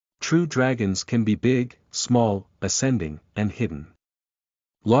True dragons can be big, small, ascending, and hidden.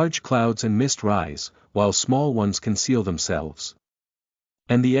 Large clouds and mist rise, while small ones conceal themselves.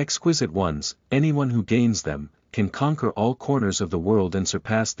 And the exquisite ones, anyone who gains them, can conquer all corners of the world and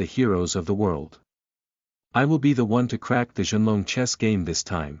surpass the heroes of the world. I will be the one to crack the Zhenlong chess game this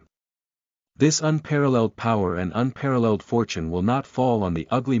time. This unparalleled power and unparalleled fortune will not fall on the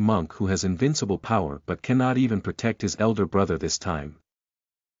ugly monk who has invincible power but cannot even protect his elder brother this time.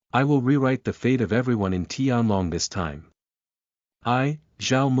 I will rewrite the fate of everyone in Tianlong this time. I,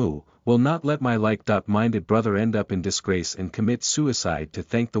 Zhao Mu, will not let my like-minded brother end up in disgrace and commit suicide to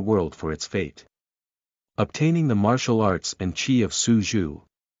thank the world for its fate. Obtaining the martial arts and qi of Su Zhu.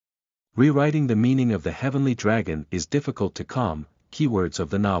 Rewriting the meaning of the heavenly dragon is difficult to calm, keywords of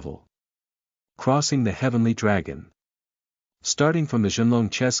the novel. Crossing the heavenly dragon. Starting from the Zhenlong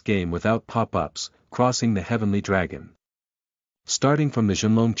chess game without pop-ups, crossing the heavenly dragon. Starting from the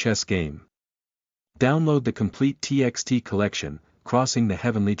Zhenlong chess game. Download the complete TXT collection, Crossing the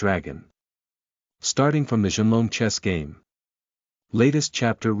Heavenly Dragon. Starting from the Zhenlong chess game. Latest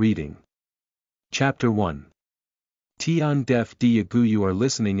chapter reading. Chapter 1. Tian Def de Yagu. You are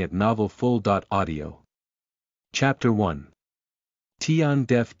listening at novelfull.audio. Chapter 1. Tian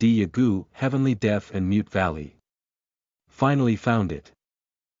Def de Yagu, Heavenly Deaf and Mute Valley. Finally found it.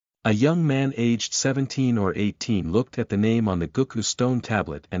 A young man aged 17 or 18 looked at the name on the Goku stone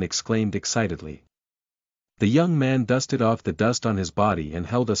tablet and exclaimed excitedly. The young man dusted off the dust on his body and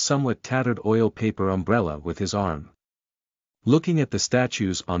held a somewhat tattered oil paper umbrella with his arm. Looking at the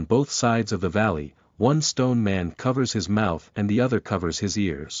statues on both sides of the valley, one stone man covers his mouth and the other covers his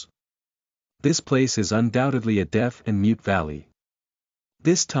ears. This place is undoubtedly a deaf and mute valley.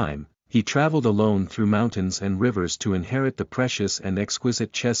 This time, he traveled alone through mountains and rivers to inherit the precious and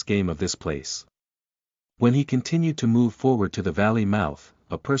exquisite chess game of this place. When he continued to move forward to the valley mouth,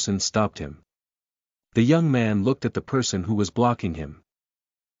 a person stopped him. The young man looked at the person who was blocking him.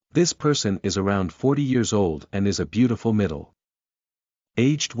 This person is around 40 years old and is a beautiful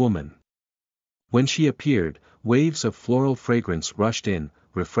middle-aged woman. When she appeared, waves of floral fragrance rushed in,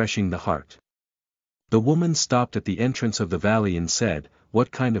 refreshing the heart. The woman stopped at the entrance of the valley and said, "What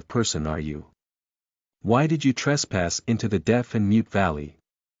kind of person are you? Why did you trespass into the deaf and mute valley?"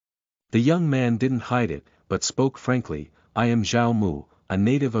 The young man didn't hide it, but spoke frankly, "I am Zhao Mu, a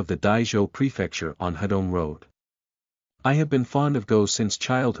native of the Daizhou prefecture on Hedong Road. I have been fond of Go since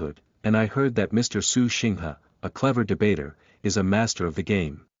childhood, and I heard that Mr. Su Xinghe, a clever debater, is a master of the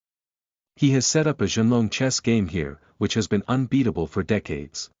game. He has set up a Zhenlong chess game here, which has been unbeatable for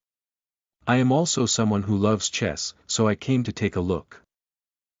decades. I am also someone who loves chess, so I came to take a look."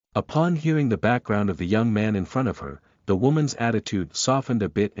 Upon hearing the background of the young man in front of her, the woman's attitude softened a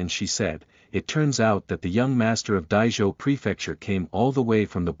bit and she said, "It turns out that the young master of Daizhou prefecture came all the way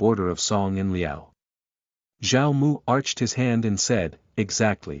from the border of Song and Liao." Zhao Mu arched his hand and said,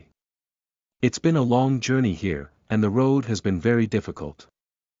 "Exactly. It's been a long journey here, and the road has been very difficult.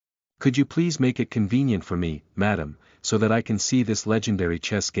 Could you please make it convenient for me, madam, so that I can see this legendary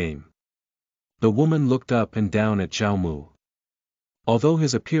chess game?" The woman looked up and down at Zhao Mu. Although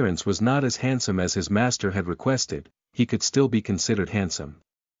his appearance was not as handsome as his master had requested, he could still be considered handsome.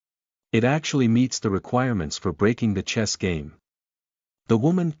 It actually meets the requirements for breaking the chess game. The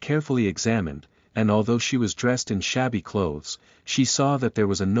woman carefully examined, and although she was dressed in shabby clothes, she saw that there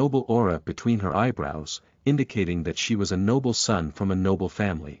was a noble aura between her eyebrows, indicating that she was a noble son from a noble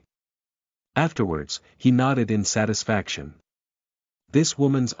family. Afterwards, he nodded in satisfaction. This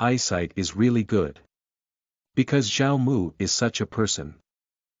woman's eyesight is really good. Because Zhao Mu is such a person.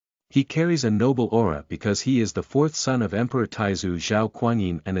 He carries a noble aura because he is the fourth son of Emperor Taizu Zhao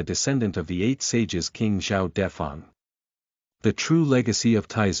Kuanyin and a descendant of the 8 sages King Zhao Defang. The true legacy of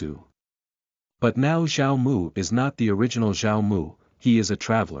Taizu. But now Zhao Mu is not the original Zhao Mu, he is a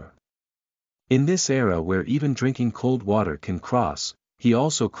traveler. In this era where even drinking cold water can cross, he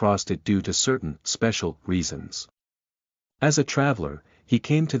also crossed it due to certain, special, reasons. As a traveler, he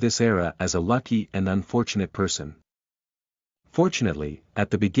came to this era as a lucky and unfortunate person. Fortunately, at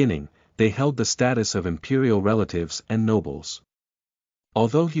the beginning, they held the status of imperial relatives and nobles.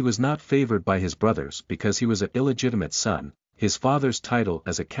 Although he was not favored by his brothers because he was an illegitimate son, his father's title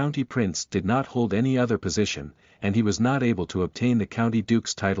as a county prince did not hold any other position, and he was not able to obtain the county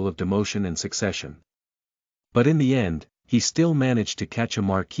duke's title of demotion and succession. But in the end, he still managed to catch a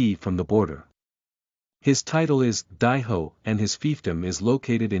marquis from the border. His title is Daiho and his fiefdom is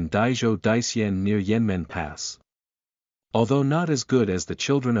located in Daizhou Daisian near Yanmen Pass. Although not as good as the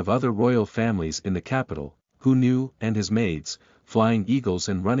children of other royal families in the capital, Hu Nu and his maids, flying eagles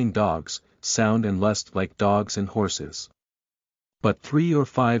and running dogs, sound and lust like dogs and horses. But 3 or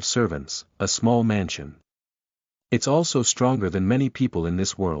 5 servants, a small mansion. It's also stronger than many people in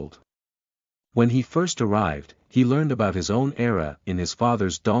this world. When he first arrived, he learned about his own era in his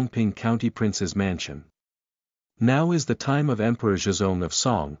father's Dongping County Prince's mansion. Now is the time of Emperor Zhezong of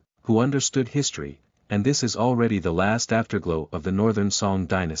Song, who understood history, and this is already the last afterglow of the Northern Song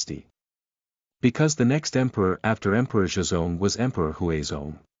dynasty. Because the next emperor after Emperor Zhezong was Emperor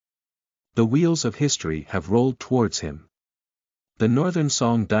Huizong. The wheels of history have rolled towards him. The Northern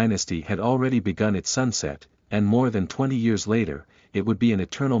Song dynasty had already begun its sunset, and more than 20 years later, it would be an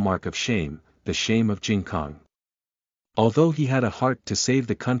eternal mark of shame, the shame of Jingkong. Although he had a heart to save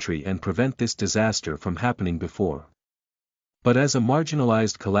the country and prevent this disaster from happening before. But as a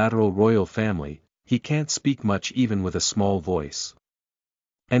marginalized collateral royal family, he can't speak much even with a small voice.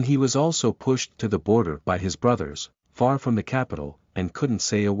 And he was also pushed to the border by his brothers, far from the capital, and couldn't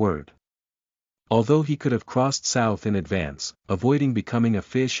say a word. Although he could have crossed south in advance, avoiding becoming a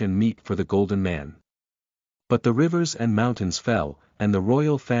fish and meat for the golden man. But the rivers and mountains fell, and the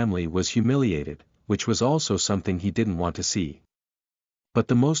royal family was humiliated, which was also something he didn't want to see. But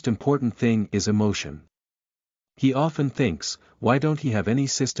the most important thing is emotion. He often thinks, why don't he have any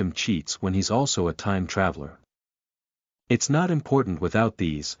system cheats when he's also a time traveler? It's not important without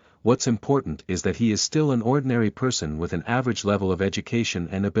these, what's important is that he is still an ordinary person with an average level of education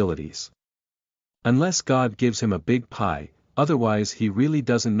and abilities. Unless God gives him a big pie, otherwise he really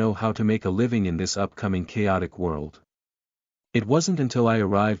doesn't know how to make a living in this upcoming chaotic world. It wasn't until I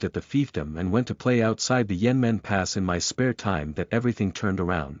arrived at the fiefdom and went to play outside the Yanmen Pass in my spare time that everything turned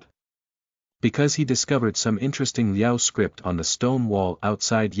around. Because he discovered some interesting Liao script on the stone wall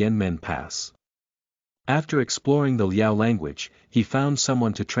outside Yanmen Pass. After exploring the Liao language, he found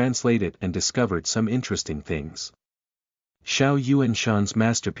someone to translate it and discovered some interesting things. Xiao Yuanshan's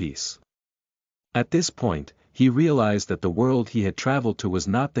masterpiece. At this point, he realized that the world he had traveled to was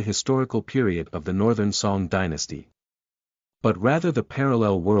not the historical period of the Northern Song dynasty, but rather the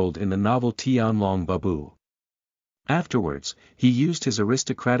parallel world in the novel Zhenlong Babu. Afterwards, he used his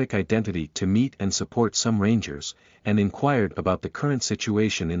aristocratic identity to meet and support some rangers, and inquired about the current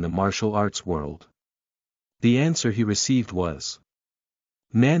situation in the martial arts world. The answer he received was,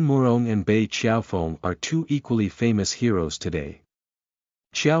 Nan Murong and Bei Qiaofeng are 2 equally famous heroes today.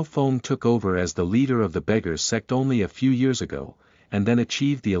 Qiaofeng took over as the leader of the beggars sect only a few years ago, and then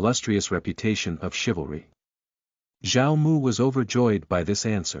achieved the illustrious reputation of chivalry. Zhao Mu was overjoyed by this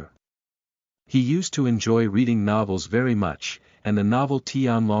answer. He used to enjoy reading novels very much, and the novel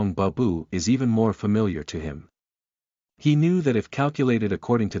Zhenlong Babu is even more familiar to him. He knew that if calculated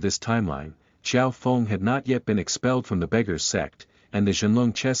according to this timeline, Qiaofeng had not yet been expelled from the beggars sect, and the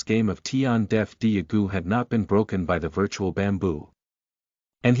Zhenlong chess game of Tian Def Diagu had not been broken by the virtual bamboo.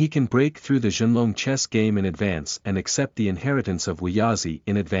 And he can break through the Zhenlong chess game in advance and accept the inheritance of Hua Zi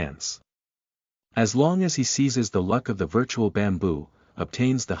in advance. As long as he seizes the luck of the virtual bamboo,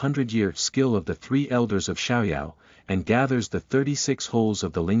 obtains the 100-year skill of the 3 elders of Xiaoyao, and gathers the 36 holes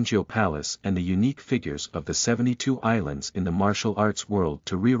of the Lingjiu Palace and the unique figures of the 72 islands in the martial arts world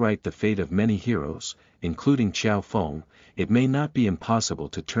to rewrite the fate of many heroes, including Qiaofeng, it may not be impossible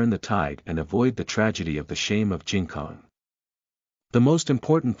to turn the tide and avoid the tragedy of the shame of Jingkong. The most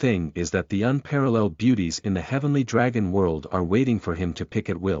important thing is that the unparalleled beauties in the heavenly dragon world are waiting for him to pick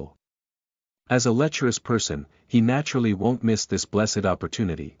at will. As a lecherous person, he naturally won't miss this blessed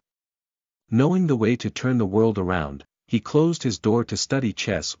opportunity. Knowing the way to turn the world around, he closed his door to study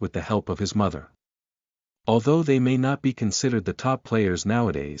chess with the help of his mother. Although they may not be considered the top players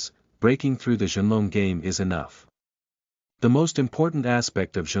nowadays, breaking through the Zhenlong game is enough. The most important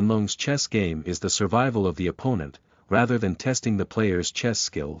aspect of Zhenlong's chess game is the survival of the opponent, rather than testing the player's chess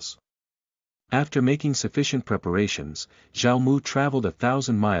skills. After making sufficient preparations, Zhao Mu traveled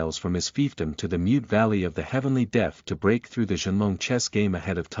 1,000 miles from his fiefdom to the mute valley of the heavenly deaf to break through the Zhenlong chess game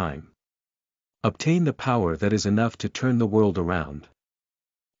ahead of time. Obtain the power that is enough to turn the world around.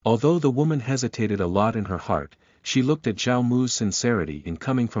 Although the woman hesitated a lot in her heart, she looked at Zhao Mu's sincerity in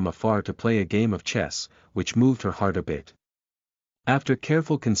coming from afar to play a game of chess, which moved her heart a bit. After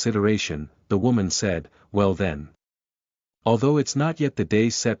careful consideration, the woman said, "Well then. Although it's not yet the day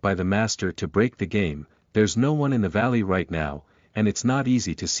set by the master to break the game, there's no one in the valley right now, and it's not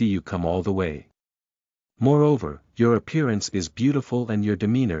easy to see you come all the way. Moreover, your appearance is beautiful and your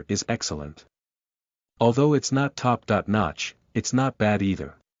demeanor is excellent. Although it's not top-notch, it's not bad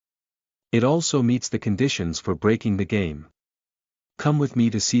either. It also meets the conditions for breaking the game. Come with me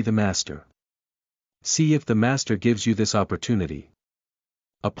to see the master. See if the master gives you this opportunity."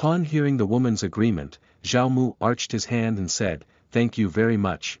 Upon hearing the woman's agreement, Zhao Mu arched his hand and said, "Thank you very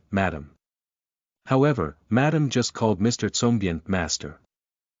much, madam. However, Madam just called Mr. Zongbian master.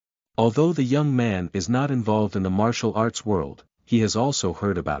 Although the young man is not involved in the martial arts world, he has also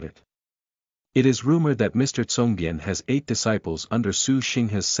heard about it. It is rumored that Mr. Zongbian has 8 disciples under Su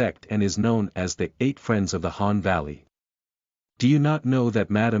Xinghe's sect and is known as the 8 Friends of the Han Valley. Do you not know that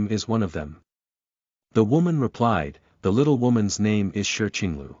Madam is one of them? The woman replied, the little woman's name is Shi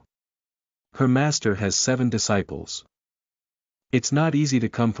Qinglu. Her master has 7 disciples. It's not easy to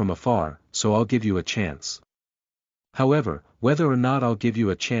come from afar, so I'll give you a chance. However, whether or not I'll give you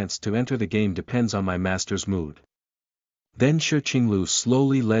a chance to enter the game depends on my master's mood. Then Shi Qinglu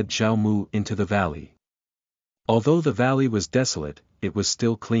slowly led Zhao Mu into the valley. Although the valley was desolate, it was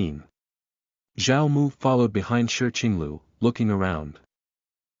still clean. Zhao Mu followed behind Shi Qinglu, looking around.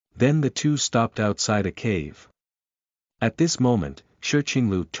 Then the two stopped outside a cave. At this moment, Shi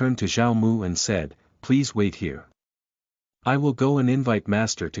Qinglu turned to Zhao Mu and said, "Please wait here. I will go and invite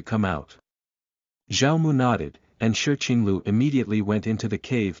master to come out." Zhao Mu nodded, and Shi Qinglu immediately went into the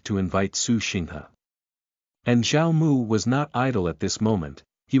cave to invite Su Xinghe. And Zhao Mu was not idle at this moment,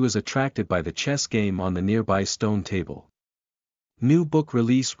 he was attracted by the chess game on the nearby stone table. New book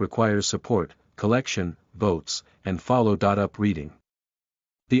release requires support, collection, votes, and follow-up reading.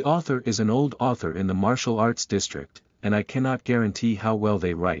 The author is an old author in the martial arts district, and I cannot guarantee how well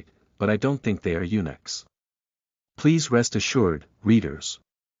they write, but I don't think they are eunuchs. Please rest assured, readers.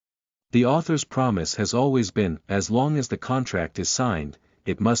 The author's promise has always been, as long as the contract is signed,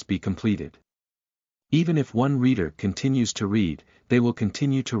 it must be completed. Even if one reader continues to read, they will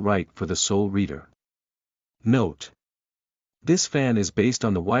continue to write for the sole reader. Note: this fan is based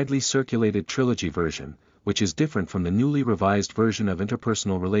on the widely circulated trilogy version, which is different from the newly revised version of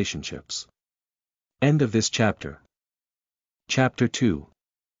interpersonal relationships. End of this chapter. Chapter 2.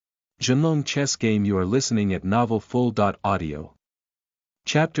 Zhenlong Chess Game. You are listening at novelfull.audio.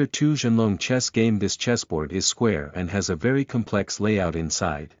 Chapter 2 Zhenlong Chess Game. This chessboard is square and has a very complex layout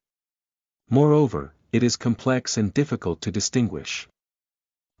inside. Moreover, it is complex and difficult to distinguish.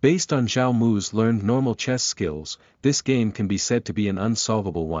 Based on Zhao Mu's learned normal chess skills, this game can be said to be an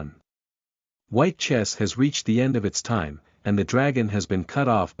unsolvable one. White chess has reached the end of its time, and the dragon has been cut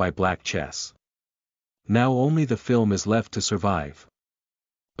off by black chess. Now only the film is left to survive.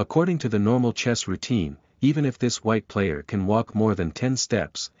 According to the normal chess routine, even if this white player can walk more than 10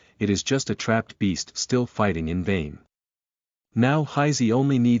 steps, it is just a trapped beast still fighting in vain. Now Hua Zi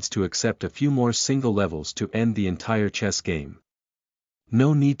only needs to accept a few more single levels to end the entire chess game.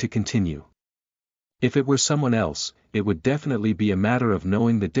 No need to continue. If it were someone else, it would definitely be a matter of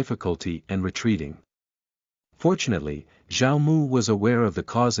knowing the difficulty and retreating. Fortunately, Zhao Mu was aware of the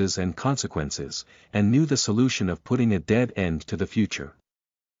causes and consequences, and knew the solution of putting a dead end to the future.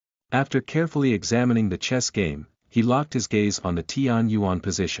 After carefully examining the chess game, he locked his gaze on the Tian Yuan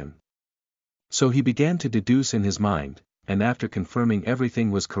position. So he began to deduce in his mind, and after confirming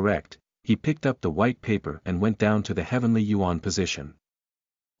everything was correct, he picked up the white paper and went down to the heavenly Yuan position.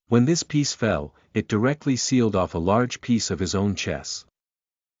 When this piece fell, it directly sealed off a large piece of his own chess.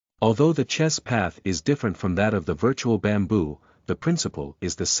 Although the chess path is different from that of the virtual bamboo, the principle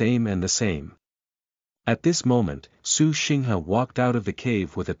is the same and the same. At this moment, Su Xinghe walked out of the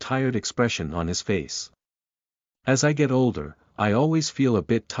cave with a tired expression on his face. As I get older, I always feel a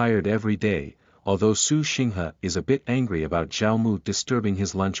bit tired every day, although Su Xinghe is a bit angry about Zhao Mu disturbing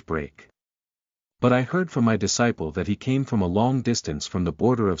his lunch break. But I heard from my disciple that he came from a long distance from the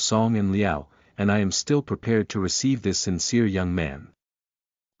border of Song and Liao, and I am still prepared to receive this sincere young man.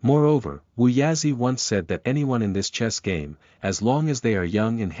 Moreover, Hua Zi once said that anyone in this chess game, as long as they are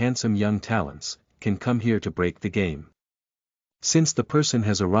young and handsome young talents, can come here to break the game. Since the person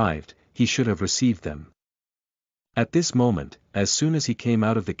has arrived, he should have received them. At this moment, as soon as he came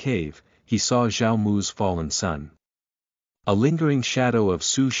out of the cave, he saw Zhao Mu's fallen son. A lingering shadow of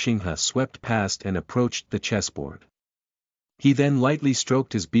Su Xinghe swept past and approached the chessboard. He then lightly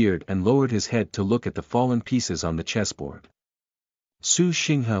stroked his beard and lowered his head to look at the fallen pieces on the chessboard. Su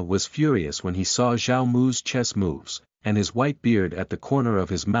Xinghe was furious when he saw Zhao Mu's chess moves, and his white beard at the corner of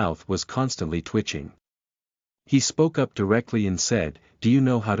his mouth was constantly twitching. He spoke up directly and said, "Do you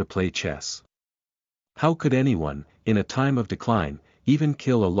know how to play chess? How could anyone, in a time of decline, even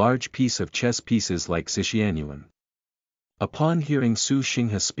kill a large piece of chess pieces like Xianyuan?" Upon hearing Su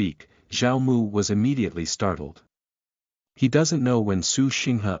Xinghe speak, Zhao Mu was immediately startled. He doesn't know when Su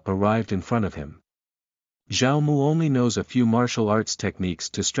Xinghe arrived in front of him. Zhao Mu only knows a few martial arts techniques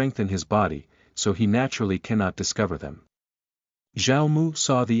to strengthen his body, so he naturally cannot discover them. Zhao Mu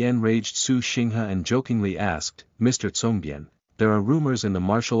saw the enraged Su Xinghe and jokingly asked, "Mr. Zongbian, there are rumors in the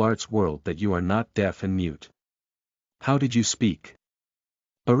martial arts world that you are not deaf and mute. How did you speak?"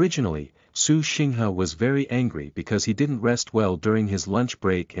 Originally, Su Xinghe was very angry because he didn't rest well during his lunch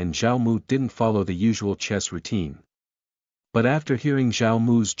break and Zhao Mu didn't follow the usual chess routine. But after hearing Zhao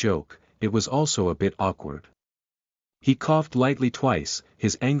Mu's joke, it was also a bit awkward. He coughed lightly twice,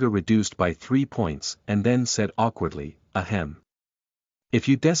 his anger reduced by 3 points, and then said awkwardly, "Ahem. If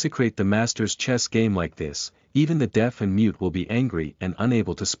you desecrate the master's chess game like this, even the deaf and mute will be angry and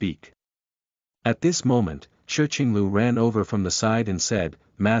unable to speak." At this moment, Shi Qinglu ran over from the side and said,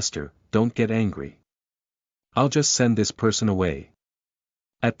 "Master, don't get angry. I'll just send this person away."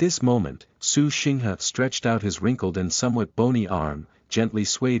 At this moment, Su Xinghe stretched out his wrinkled and somewhat bony arm, gently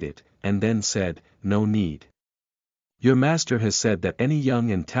swayed it, and then said, "No need. Your master has said that any young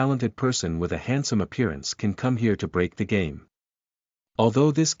and talented person with a handsome appearance can come here to break the game.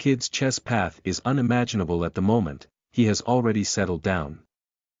 Although this kid's chess path is unimaginable at the moment, he has already settled down.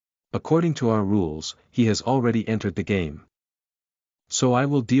 According to our rules, he has already entered the game. So I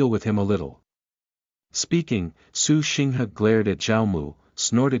will deal with him a little." Speaking, Su Xinghe glared at Zhao Mu,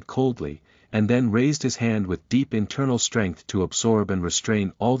 snorted coldly, and then raised his hand with deep internal strength to absorb and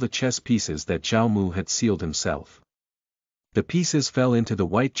restrain all the chess pieces that Zhao Mu had sealed himself. The pieces fell into the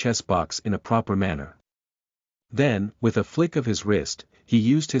white chess box in a proper manner. Then, with a flick of his wrist, he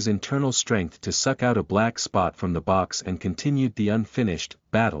used his internal strength to suck out a black spot from the box and continued the unfinished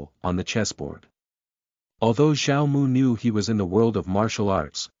battle on the chessboard. Although Zhao Mu knew he was in the world of martial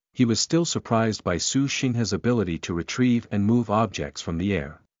arts, he was still surprised by Su Xinghe's ability to retrieve and move objects from the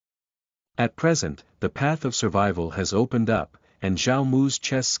air. At present, the path of survival has opened up, and Zhao Mu's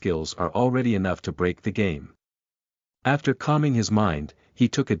chess skills are already enough to break the game. After calming his mind, he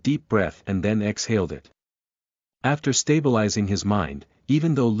took a deep breath and then exhaled it. After stabilizing his mind,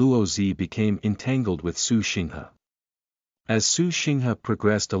 even though Hua Zi became entangled with Su Xinghe. As Su Xinghe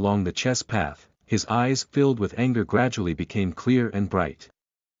progressed along the chess path, his eyes filled with anger gradually became clear and bright.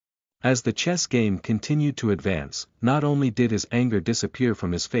 As the chess game continued to advance, not only did his anger disappear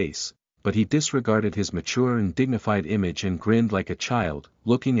from his face, but he disregarded his mature and dignified image and grinned like a child,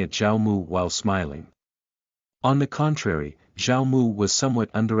 looking at Zhao Mu while smiling. On the contrary, Zhao Mu was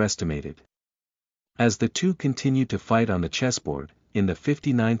somewhat underestimated. As the two continued to fight on the chessboard, in the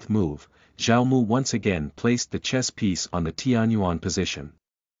 59th move, Zhao Mu once again placed the chess piece on the Tianyuan position.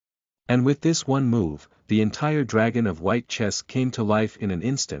 And with this one move, the entire dragon of white chess came to life in an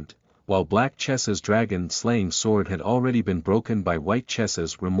instant, while black chess's dragon-slaying sword had already been broken by white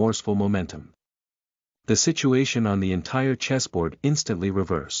chess's remorseful momentum. The situation on the entire chessboard instantly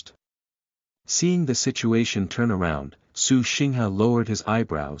reversed. Seeing the situation turn around, Su Xinghe lowered his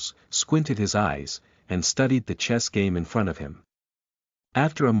eyebrows, squinted his eyes, and studied the chess game in front of him.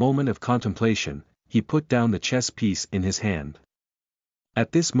 After a moment of contemplation, he put down the chess piece in his hand.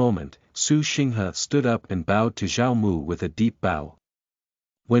 At this moment, Su Xinghe stood up and bowed to Zhao Mu with a deep bow.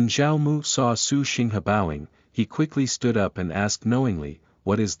 When Zhao Mu saw Su Xinghe bowing, he quickly stood up and asked knowingly,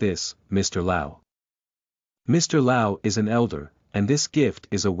 "What is this, Mr. Lao?" "Mr. Lao is an elder, and this gift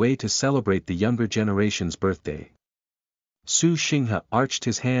is a way to celebrate the younger generation's birthday." Su Xinghe arched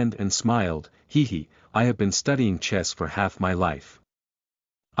his hand and smiled, "Hee, I have been studying chess for half my life.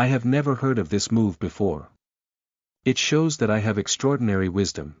 I have never heard of this move before. It shows that I have extraordinary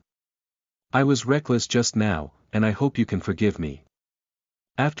wisdom. I was reckless just now, and I hope you can forgive me."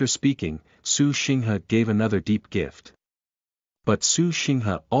 After speaking, Su Xinghe gave another deep gift. But Su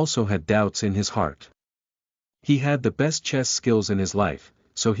Xinghe also had doubts in his heart. He had the best chess skills in his life,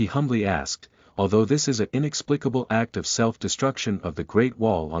 so he humbly asked, "Although this is an inexplicable act of self-destruction of the Great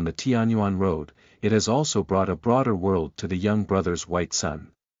Wall on the Tianyuan Road, it has also brought a broader world to the young brother's white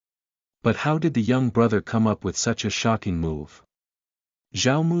son. But how did the young brother come up with such a shocking move?"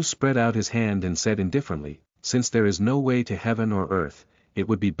 Zhao Mu spread out his hand and said indifferently, "Since there is no way to heaven or earth, it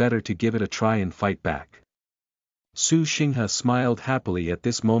would be better to give it a try and fight back." Su Xinghe smiled happily at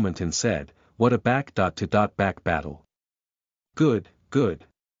this moment and said, "What a back-to-back battle. Good, good."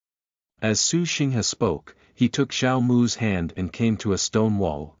 As Su Xinghe spoke, he took Zhao Mu's hand and came to a stone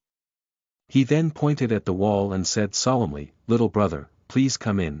wall. He then pointed at the wall and said solemnly, "Little brother, please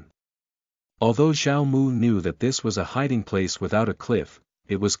come in." Although Zhao Mu knew that this was a hiding place without a cliff,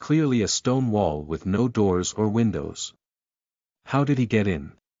 it was clearly a stone wall with no doors or windows. How did he get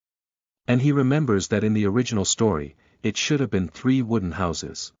in? And he remembers that in the original story, it should have been 3 wooden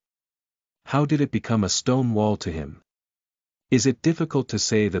houses. How did it become a stone wall to him? Is it difficult to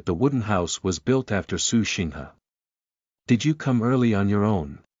say that the wooden house was built after Su Xinghe? Did you come early on your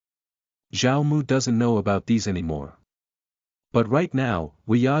own? Zhao Mu doesn't know about these anymore. But right now,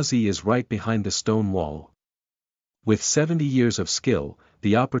 Hua Zi is right behind the stone wall. With 70 years of skill,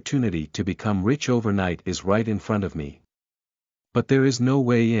 the opportunity to become rich overnight is right in front of me. But there is no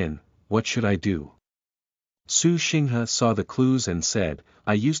way in, what should I do? Su Xinghe saw the clues and said,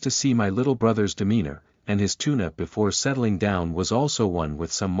 I used to see my little brother's demeanor, and his tuna before settling down was also one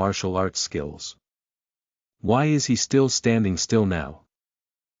with some martial arts skills. Why is he still standing still now?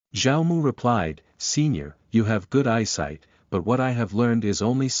 Zhao Mu replied, Senior, you have good eyesight, but what I have learned is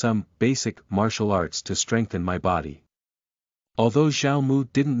only some basic martial arts to strengthen my body. Although Zhao Mu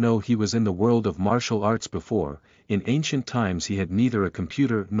didn't know he was in the world of martial arts before, in ancient times he had neither a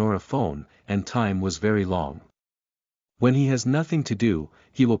computer nor a phone, and time was very long. When he has nothing to do,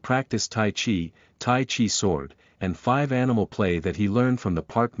 he will practice Tai Chi sword, and 5 animal play that he learned from the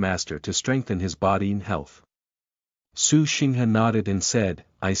park master to strengthen his body and health. Su Xinghe nodded and said,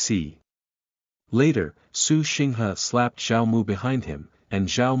 I see. Later, Su Xinghe slapped Zhao Mu behind him, and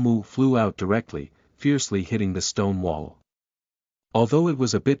Zhao Mu flew out directly, fiercely hitting the stone wall. Although it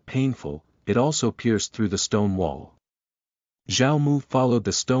was a bit painful, it also pierced through the stone wall. Zhao Mu followed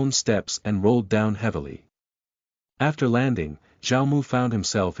the stone steps and rolled down heavily. After landing, Zhao Mu found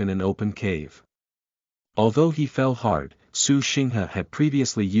himself in an open cave. Although he fell hard, Su Xinghe had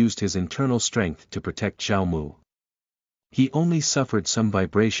previously used his internal strength to protect Zhao Mu. He only suffered some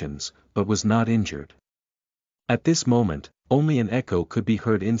vibrations, but was not injured. At this moment, only an echo could be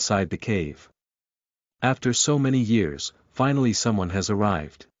heard inside the cave. After so many years, finally someone has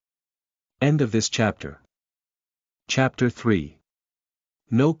arrived. End of this chapter. Chapter 3.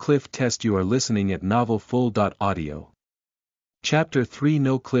 No cliff test. You are listening at novelfull.audio. Chapter 3.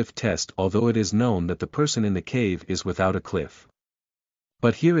 No cliff test. Although it is known that the person in the cave is without a cliff.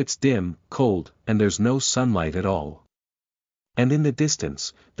 But here it's dim, cold, and there's no sunlight at all. And in the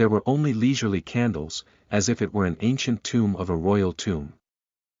distance, there were only leisurely candles, as if it were an ancient tomb of a royal tomb.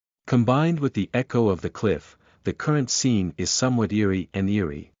 Combined with the echo of the cliff, the current scene is somewhat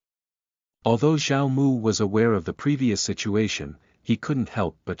eerie. Although Zhao Mu was aware of the previous situation, he couldn't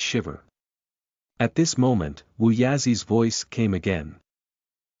help but shiver. At this moment, Hua Zi's voice came again.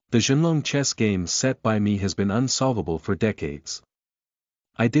 The Zhenlong chess game set by me has been unsolvable for decades.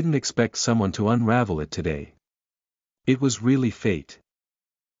 I didn't expect someone to unravel it today. It was really fate.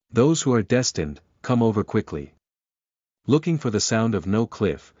 Those who are destined, come over quickly. Looking for the sound of no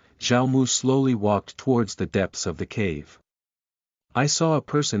cliff, Zhao Mu slowly walked towards the depths of the cave. I saw a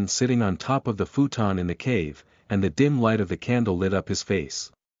person sitting on top of the futon in the cave, and the dim light of the candle lit up his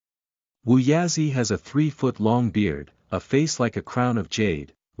face. Hua Zi has a 3-foot-long beard, a face like a crown of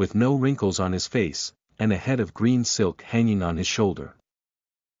jade, with no wrinkles on his face, and a head of green silk hanging on his shoulder.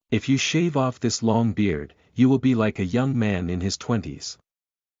 If you shave off this long beard, you will be like a young man in his 20s.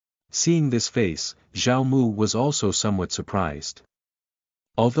 Seeing this face, Zhao Mu was also somewhat surprised.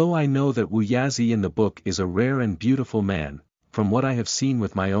 Although I know that Hua Zi in the book is a rare and beautiful man, from what I have seen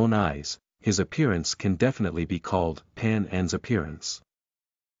with my own eyes, his appearance can definitely be called Pan-An's appearance.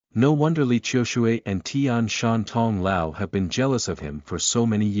 No wonder Li Qiushui and Tian Shan Tong Lao have been jealous of him for so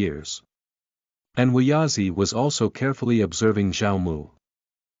many years. And Hua Zi was also carefully observing Zhao Mu.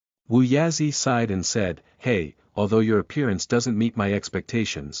 Hua Zi sighed and said, Hey, although your appearance doesn't meet my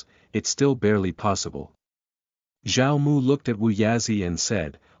expectations, it's still barely possible. Zhao Mu looked at Hua Zi and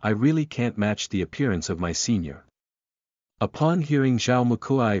said, I really can't match the appearance of my senior. Upon hearing Zhao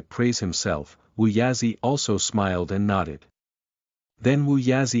Mukuai praise himself, Hua Zi also smiled and nodded. Then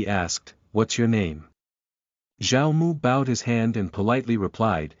Hua Zi asked, What's your name? Zhao Mu bowed his hand and politely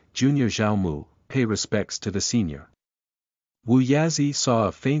replied, Junior Zhao Mu, pay respects to the senior. Hua Zi saw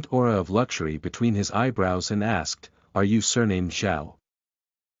a faint aura of luxury between his eyebrows and asked, Are you surnamed Zhao?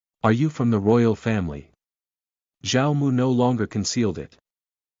 Are you from the royal family? Zhao Mu no longer concealed it.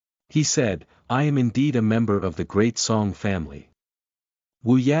 He said, I am indeed a member of the great Song family.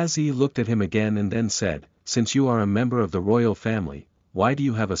 Hua Zi looked at him again and then said, Since you are a member of the royal family, why do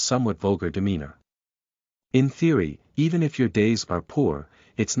you have a somewhat vulgar demeanor? In theory, even if your days are poor,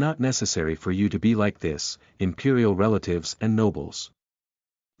 it's not necessary for you to be like this, imperial relatives and nobles.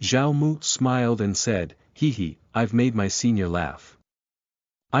 Zhao Mu smiled and said, I've made my senior laugh.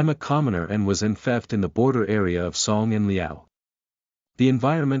 I'm a commoner and was enfeoffed in the border area of Song and Liao. The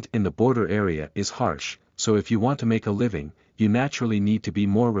environment in the border area is harsh, so if you want to make a living, you naturally need to be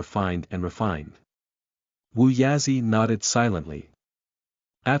more refined and refined. Hua Zi nodded silently.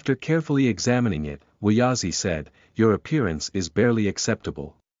 After carefully examining it, Hua Zi said, Your appearance is barely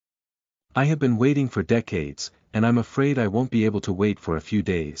acceptable. I have been waiting for decades, and I'm afraid I won't be able to wait for a few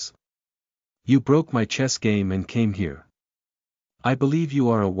days. You broke my chess game and came here. I believe you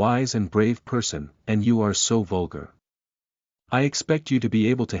are a wise and brave person, and you are so vulgar. I expect you to be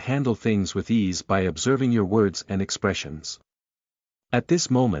able to handle things with ease by observing your words and expressions. At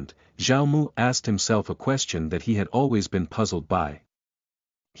this moment, Zhao Mu asked himself a question that he had always been puzzled by.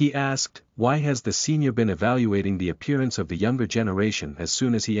 He asked, why has the senior been evaluating the appearance of the younger generation as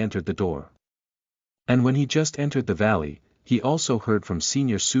soon as he entered the door? And when he just entered the valley, he also heard from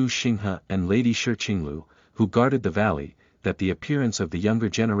Senior Su Xinghe and Lady Shi Qinglu, who guarded the valley, that the appearance of the younger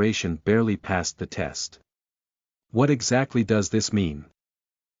generation barely passed the test. What exactly does this mean?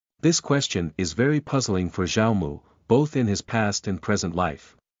 This question is very puzzling for Zhao Mu, both in his past and present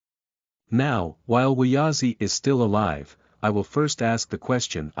life. Now, while Hua Zi is still alive, I will first ask the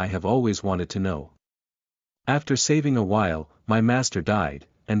question I have always wanted to know. After saving a while, my master died,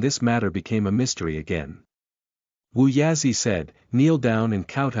 and this matter became a mystery again. Hua Zi said, kneel down and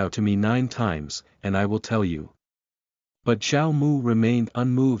kowtow to me 9 times, and I will tell you. But Zhao Mu remained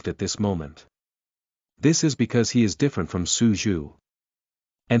unmoved at this moment. This is because he is different from Su Zhu.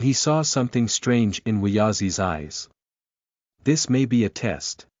 And he saw something strange in Hua Zi's eyes. This may be a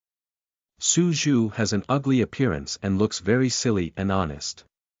test. Su Zhu has an ugly appearance and looks very silly and honest.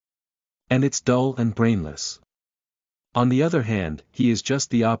 And it's dull and brainless. On the other hand, he is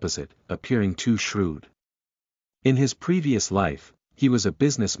just the opposite, appearing too shrewd. In his previous life, he was a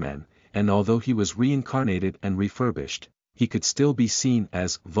businessman, and although he was reincarnated and refurbished, he could still be seen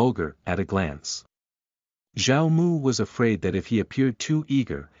as vulgar at a glance. Zhao Mu was afraid that if he appeared too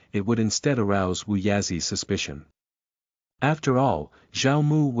eager, it would instead arouse Hua Zi's suspicion. After all, Zhao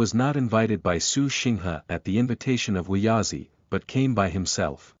Mu was not invited by Su Xinghe at the invitation of Hua Zi, but came by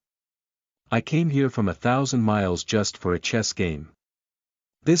himself. I came here from 1,000 miles just for a chess game.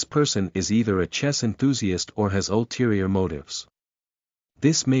 This person is either a chess enthusiast or has ulterior motives.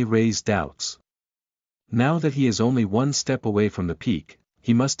 This may raise doubts. Now that he is only 1 step away from the peak,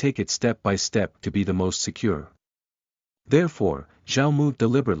 he must take it step by step to be the most secure. Therefore, Zhao Mu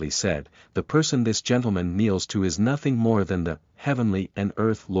deliberately said, the person this gentleman kneels to is nothing more than the heavenly and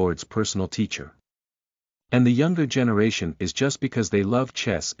earth lord's personal teacher. And the younger generation is just because they love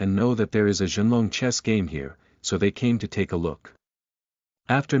chess and know that there is a Zhenlong chess game here, so they came to take a look.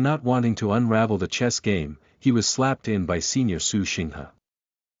 After not wanting to unravel the chess game, he was slapped in by Senior Su Xinghe.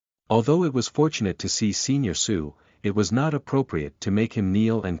 Although it was fortunate to see Senior Su, it was not appropriate to make him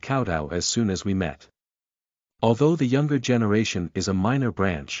kneel and kowtow as soon as we met. Although the younger generation is a minor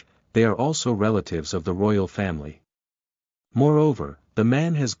branch, they are also relatives of the royal family. Moreover, the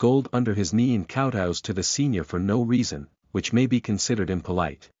man has gold under his knee and kowtows to the senior for no reason, which may be considered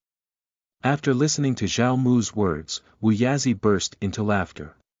impolite. After listening to Zhao Mu's words, Hua Zi burst into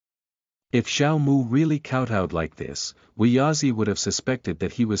laughter. If Zhao Mu really kowtowed like this, Hua Zi would have suspected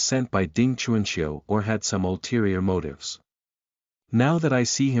that he was sent by Ding Chuanxiu or had some ulterior motives. Now that I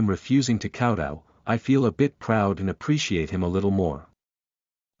see him refusing to kowtow, I feel a bit proud and appreciate him a little more.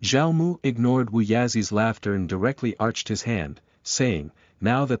 Zhao Mu ignored Hua Zi's laughter and directly arched his hand, saying,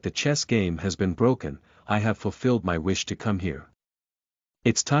 now that the chess game has been broken, I have fulfilled my wish to come here.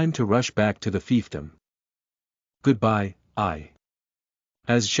 It's time to rush back to the fiefdom. Goodbye,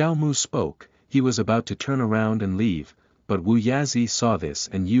 As Zhao Mu spoke, he was about to turn around and leave, but Hua Zi saw this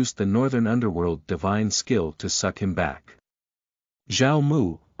and used the northern underworld divine skill to suck him back. Zhao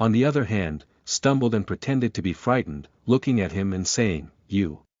Mu, on the other hand, stumbled and pretended to be frightened, looking at him and saying,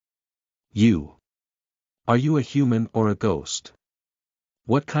 You. Are you a human or a ghost?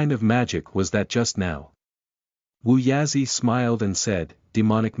 What kind of magic was that just now? Hua Zi smiled and said,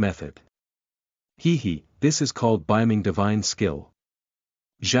 demonic method. This is called biming divine skill.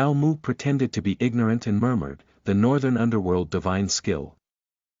 Zhao Mu pretended to be ignorant and murmured, the northern underworld divine skill.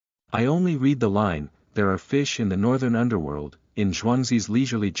 I only read the line, there are fish in the northern underworld, in Zhuangzi's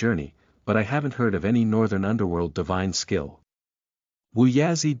leisurely journey, but I haven't heard of any northern underworld divine skill.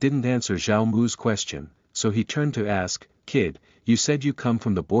 Hua Zi didn't answer Zhao Mu's question, so he turned to ask, Kid, you said you come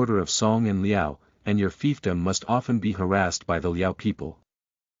from the border of Song and Liao, and your fiefdom must often be harassed by the Liao people.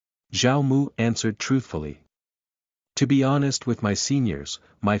 Zhao Mu answered truthfully. To be honest with my seniors,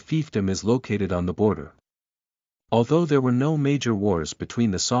 my fiefdom is located on the border. Although there were no major wars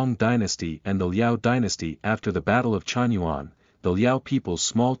between the Song dynasty and the Liao dynasty after the Battle of Chanyuan, the Liao people's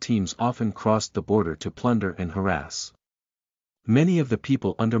small teams often crossed the border to plunder and harass. Many of the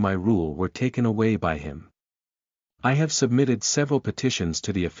people under my rule were taken away by him. I have submitted several petitions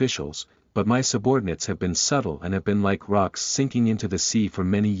to the officials, but my subordinates have been subtle and have been like rocks sinking into the sea for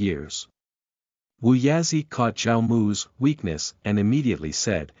many years. Hua Zi caught Zhao Mu's weakness and immediately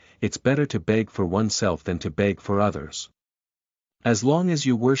said, it's better to beg for oneself than to beg for others. As long as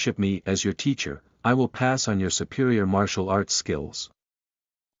you worship me as your teacher, I will pass on your superior martial arts skills.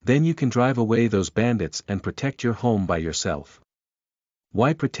 Then you can drive away those bandits and protect your home by yourself.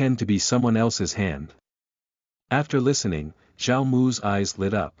 Why pretend to be someone else's hand? After listening, Zhao Mu's eyes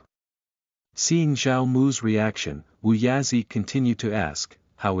lit up. Seeing Zhao Mu's reaction, Hua Zi continued to ask,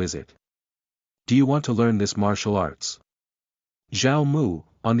 "How is it? Do you want to learn this martial arts?" Zhao Mu,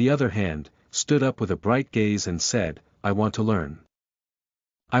 on the other hand, stood up with a bright gaze and said, "I want to learn.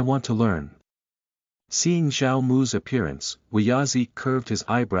 I want to learn." Seeing Zhao Mu's appearance, Hua Zi curved his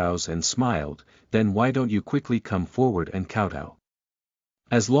eyebrows and smiled, "Then why don't you quickly come forward and kowtow?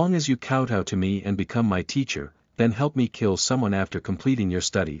 As long as you kowtow to me and become my teacher, then help me kill someone after completing your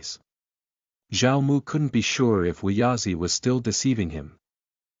studies." Zhao Mu couldn't be sure if Hua Zi was still deceiving him.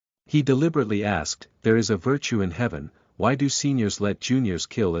 He deliberately asked, "There is a virtue in heaven, why do seniors let juniors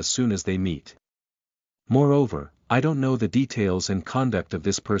kill as soon as they meet? Moreover, I don't know the details and conduct of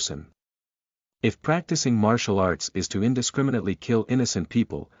this person. If practicing martial arts is to indiscriminately kill innocent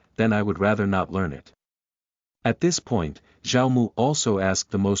people, then I would rather not learn it." At this point, Zhao Mu also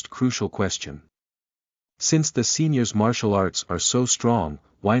asked the most crucial question. "Since the seniors' martial arts are so strong,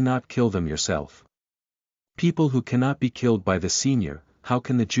 why not kill them yourself? People who cannot be killed by the senior, how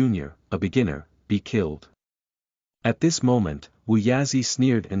can the junior, a beginner, be killed?" At this moment, Hua Zi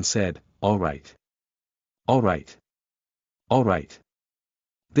sneered and said, "All right. All right. All right.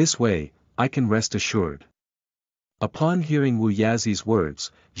 This way, I can rest assured." Upon hearing Hua Zi's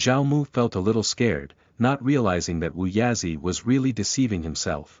words, Zhao Mu felt a little scared, not realizing that Hua Zi was really deceiving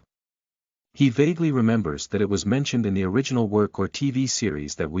himself. He vaguely remembers that it was mentioned in the original work or TV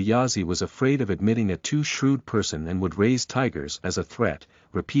series that Hua Zi was afraid of admitting a too shrewd person and would raise tigers as a threat,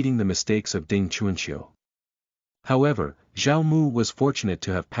 repeating the mistakes of Ding Chuanxiu. However, Zhao Mu was fortunate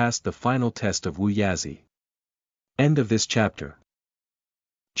to have passed the final test of Hua Zi. End of this chapter.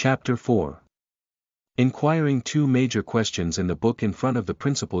 Chapter 4. Inquiring two major questions in the book in front of the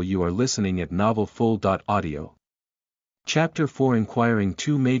principal. You are listening at novelfull.audio. Chapter 4. Inquiring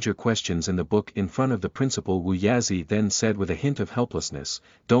two major questions in the book in front of the principal. Hua Zi then said with a hint of helplessness,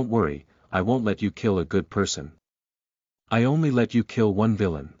 "Don't worry, I won't let you kill a good person. I only let you kill one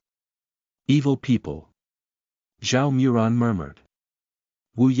villain. Evil people." Zhao Muran murmured.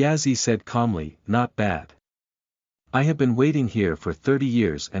 Hua Zi said calmly, "Not bad. I have been waiting here for 30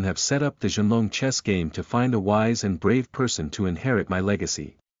 years and have set up the Zhenlong chess game to find a wise and brave person to inherit my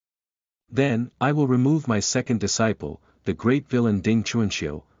legacy. Then, I will remove my second disciple, the great villain Ding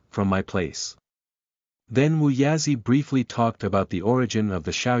Chuanxiu, from my place." Then Hua Zi briefly talked about the origin of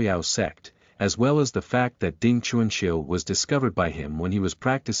the Xiaoyao sect, as well as the fact that Ding Chuanxiu was discovered by him when he was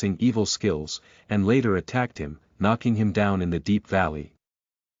practicing evil skills, and later attacked him, knocking him down in the deep valley.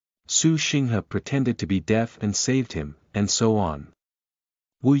 Su Xinghe pretended to be deaf and saved him, and so on.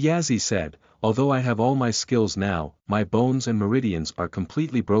 Hua Zi said, "Although I have all my skills now, my bones and meridians are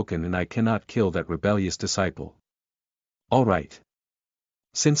completely broken and I cannot kill that rebellious disciple. All right.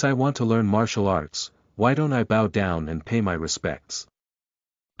 Since I want to learn martial arts, why don't I bow down and pay my respects?"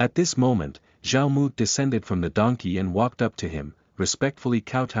 At this moment, Zhao Mu descended from the donkey and walked up to him, respectfully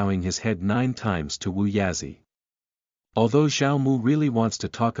kowtowing his head 9 times to Hua Zi. Although Zhao Mu really wants to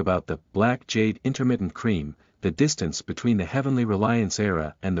talk about the black jade intermittent cream, the distance between the heavenly reliance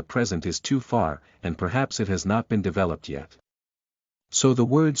era and the present is too far, and perhaps it has not been developed yet. So the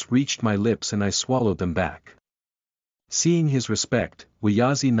words reached my lips and I swallowed them back. Seeing his respect,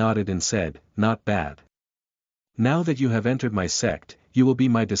 Hua Zi nodded and said, "Not bad. Now that you have entered my sect, you will be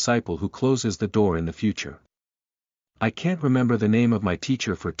my disciple who closes the door in the future. I can't remember the name of my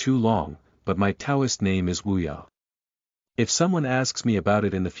teacher for too long, but my Taoist name is Wu Ya. If someone asks me about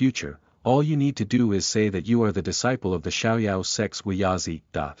it in the future, all you need to do is say that you are the disciple of the Xiaoyao sect's Hua Zi.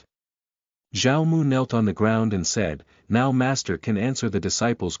 Zhao Mu knelt on the ground and said, "Now master can answer the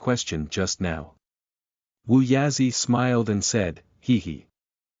disciple's question just now." Hua Zi smiled and said, "Hee.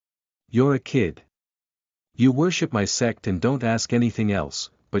 You're a kid. You worship my sect and don't ask anything else,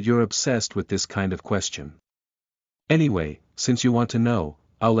 but you're obsessed with this kind of question. Anyway, since you want to know,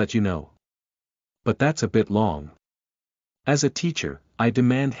 I'll let you know. But that's a bit long. As a teacher, I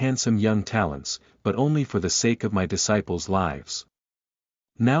demand handsome young talents, but only for the sake of my disciples' lives.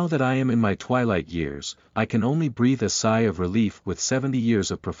 Now that I am in my twilight years, I can only breathe a sigh of relief with 70 years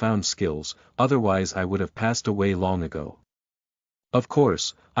of profound skills, otherwise I would have passed away long ago. Of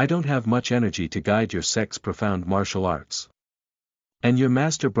course, I don't have much energy to guide your sect's profound martial arts. And your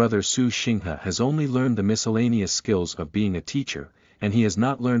master brother Su Xinghe has only learned the miscellaneous skills of being a teacher, and he has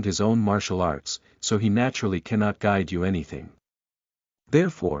not learned his own martial arts, so he naturally cannot guide you anything.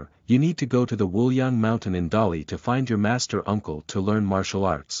 Therefore, you need to go to the Wuliang mountain in Dali to find your master uncle to learn martial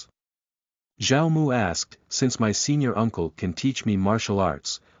arts." Zhao Mu asked, "Since my senior uncle can teach me martial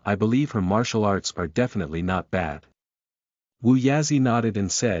arts, I believe her martial arts are definitely not bad." Hua Zi nodded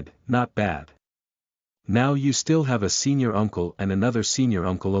and said, "Not bad. Now you still have a senior uncle and another senior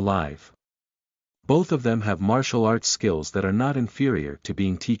uncle alive. Both of them have martial arts skills that are not inferior to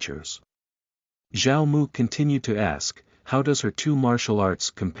being teachers. Zhao Mu continued to ask, how does her two martial arts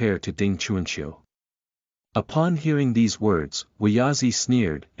compare to Ding Chuanxiu? Upon hearing these words, Hua Zi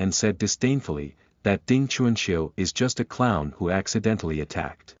sneered and said disdainfully, that Ding Chuanxiu is just a clown who accidentally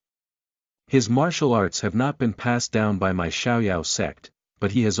attacked. His martial arts have not been passed down by my Xiaoyao sect,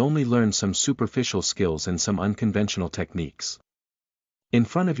 but he has only learned some superficial skills and some unconventional techniques. In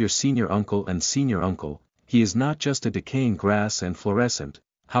front of your senior uncle and senior uncle, he is not just a decaying grass and fluorescent.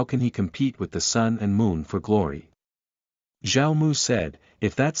 How can he compete with the sun and moon for glory? Zhao Mu said,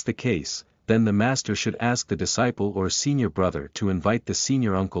 if that's the case, then the master should ask the disciple or senior brother to invite the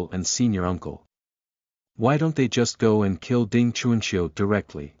senior uncle and senior uncle. Why don't they just go and kill Ding Chuanxiu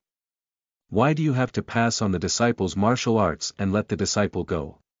directly? Why do you have to pass on the disciple's martial arts and let the disciple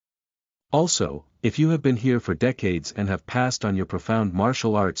go? Also, if you have been here for decades and have passed on your profound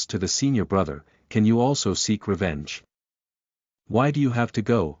martial arts to the senior brother, can you also seek revenge? Why do you have to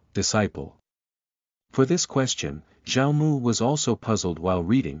go, disciple? For this question, Zhao Mu was also puzzled while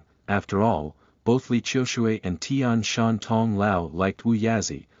reading. After all, both Li Qiushui and Tian Shan Tong Lao liked Wu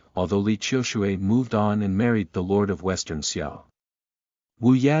Yazi, although Li Qiushui moved on and married the Lord of Western Xiao.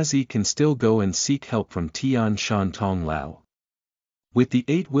 Wu Yazi can still go and seek help from Tian Shan Tong Lao. With the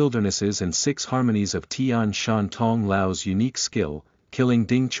 8 wildernesses and 6 harmonies of Tian Shan Tong Lao's unique skill, killing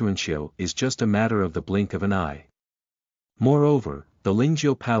Ding Chuanxiu is just a matter of the blink of an eye. Moreover, the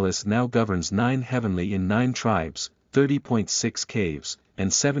Lingjiu Palace now governs 9 heavenly and 9 tribes, 30.6 caves, and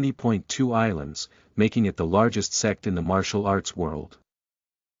 70.2 islands, making it the largest sect in the martial arts world.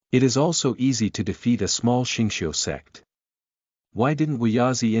 It is also easy to defeat a small Xingqiu sect. Why didn't Wu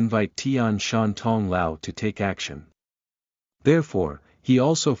Yazi invite Tian Shan Tong Lao to take action? Therefore, he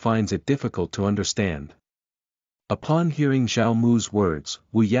also finds it difficult to understand. Upon hearing Zhao Mu's words,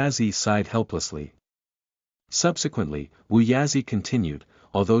 Wu Yazi sighed helplessly. Subsequently, Wu Yazi continued,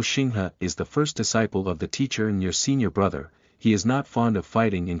 although Xinghe is the first disciple of the teacher and your senior brother, he is not fond of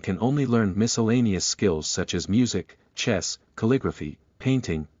fighting and can only learn miscellaneous skills such as music, chess, calligraphy,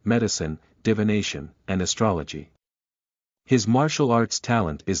 painting, medicine, divination, and astrology. His martial arts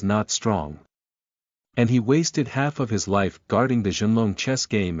talent is not strong. And he wasted half of his life guarding the Zhenlong chess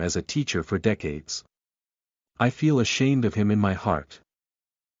game as a teacher for decades. I feel ashamed of him in my heart.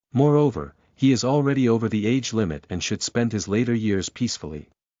 Moreover, he is already over the age limit and should spend his later years peacefully.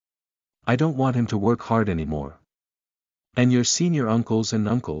 I don't want him to work hard anymore. And your senior uncles and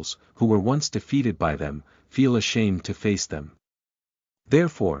uncles, who were once defeated by them, feel ashamed to face them.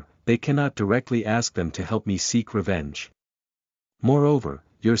 Therefore, they cannot directly ask them to help me seek revenge. Moreover,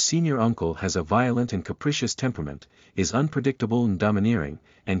 your senior uncle has a violent and capricious temperament, is unpredictable and domineering,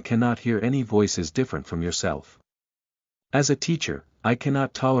 and cannot hear any voices different from yourself. As a teacher, I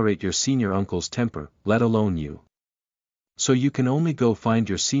cannot tolerate your senior uncle's temper, let alone you. So you can only go find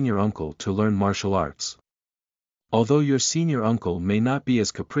your senior uncle to learn martial arts. Although your senior uncle may not be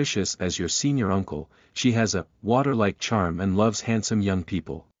as capricious as your senior uncle, she has a water-like charm and loves handsome young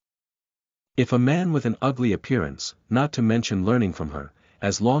people. If a man with an ugly appearance, not to mention learning from her,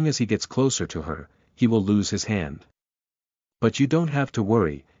 as long as he gets closer to her, he will lose his hand. But you don't have to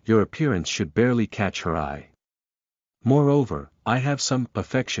worry, your appearance should barely catch her eye. Moreover, I have some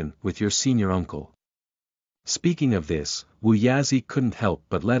affection with your senior uncle. Speaking of this, Wu Yazi couldn't help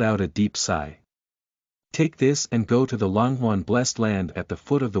but let out a deep sigh. Take this and go to the Longhuan blessed land at the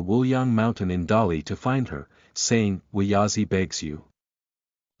foot of the Wuliang mountain in Dali to find her, saying, Wu Yazi begs you.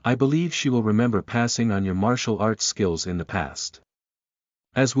 I believe she will remember passing on your martial arts skills in the past.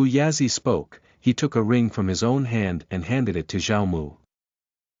 As Wu Yazi spoke, he took a ring from his own hand and handed it to Zhao Mu.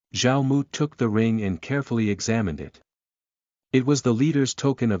 Zhao Mu took the ring and carefully examined it. It was the leader's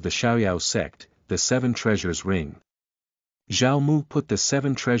token of the Xiaoyao sect, the 7 treasures ring. Zhao Mu put the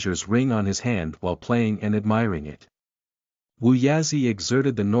 7 treasures ring on his hand while playing and admiring it. Wu Yazi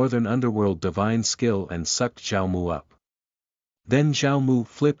exerted the northern underworld divine skill and sucked Zhao Mu up. Then Zhao Mu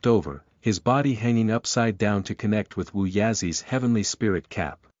flipped over, his body hanging upside down to connect with Wu Yazi's heavenly spirit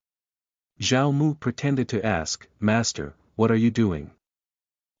cap. Zhao Mu pretended to ask, Master, what are you doing?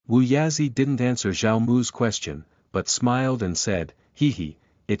 Wu Yazi didn't answer Zhao Mu's question, but smiled and said, Hee,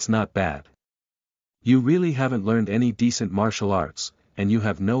 it's not bad. You really haven't learned any decent martial arts, and you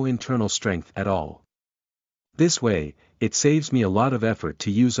have no internal strength at all. This way, it saves me a lot of effort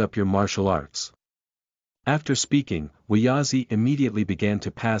to use up your martial arts. After speaking, Wu Yazi immediately began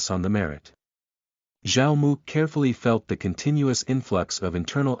to pass on the merit. Zhao Mu carefully felt the continuous influx of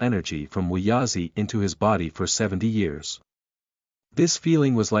internal energy from Wu Yazi into his body for 70 years. This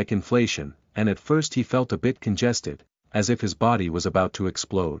feeling was like inflation, and at first he felt a bit congested, as if his body was about to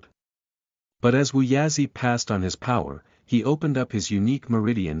explode. But as Hua Zi passed on his power, he opened up his unique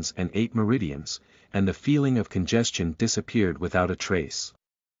meridians and 8 meridians, and the feeling of congestion disappeared without a trace.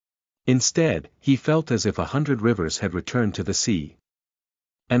 Instead, he felt as if 100 rivers had returned to the sea.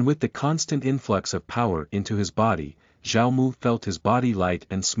 And with the constant influx of power into his body, Zhao Mu felt his body light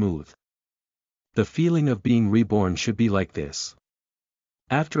and smooth. The feeling of being reborn should be like this.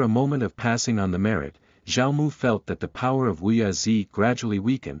 After a moment of passing on the merit, Zhao Mu felt that the power of Hua Zi gradually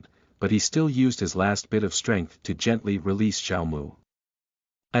weakened, but he still used his last bit of strength to gently release Zhao Mu.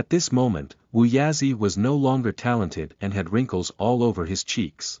 At this moment, Hua Zi was no longer talented and had wrinkles all over his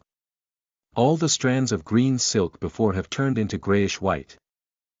cheeks. All the strands of green silk before have turned into grayish-white.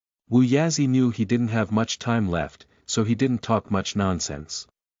 Hua Zi knew he didn't have much time left, so he didn't talk much nonsense.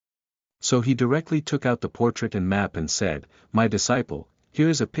 So he directly took out the portrait and map and said, "My disciple, here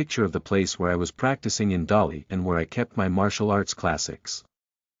is a picture of the place where I was practicing in Dali and where I kept my martial arts classics.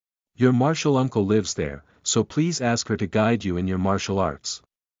 Your martial uncle lives there, so please ask her to guide you in your martial arts.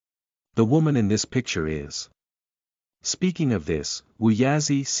 The woman in this picture is." Speaking of this, Hua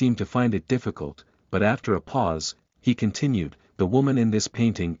Zi seemed to find it difficult, but after a pause, he continued, "The woman in this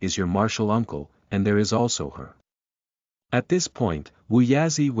painting is your martial uncle, and there is also her." At this point, Hua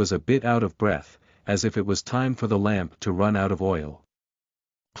Zi was a bit out of breath, as if it was time for the lamp to run out of oil.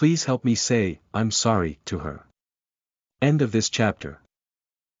 Please help me say, "I'm sorry," to her. End of this chapter.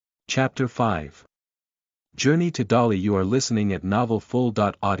 Chapter 5. Journey to Dali. You are listening at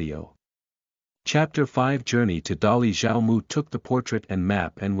novelfull.audio. Chapter 5. Journey to Dali. Zhao Mu took the portrait and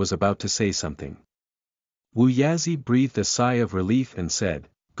map and was about to say something. Hua Zi breathed a sigh of relief and said,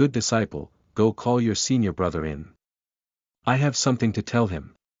 "Good disciple, go call your senior brother in. I have something to tell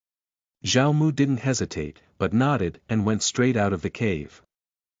him." Zhao Mu didn't hesitate, but nodded and went straight out of the cave.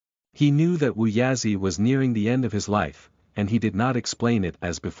 He knew that Hua Zi was nearing the end of his life, and he did not explain it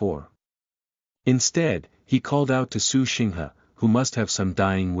as before. Instead, he called out to Su Xinghe, who must have some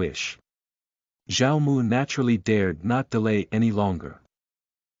dying wish. Zhao Mu naturally dared not delay any longer.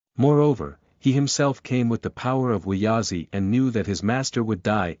 Moreover, he himself came with the power of Hua Zi and knew that his master would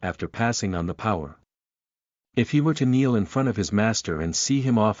die after passing on the power. If he were to kneel in front of his master and see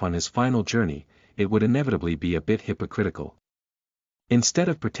him off on his final journey, it would inevitably be a bit hypocritical. Instead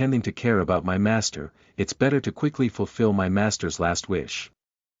of pretending to care about my master, it's better to quickly fulfill my master's last wish.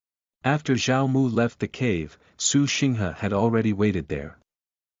 After Zhao Mu left the cave, Su Xinghe had already waited there.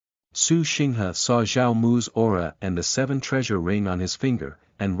 Su Xinghe saw Zhao Mu's aura and the 7 treasure ring on his finger,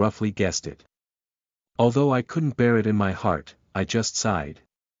 and roughly guessed it. Although I couldn't bear it in my heart, I just sighed.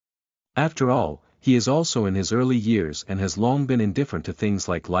 After all, he is also in his early years and has long been indifferent to things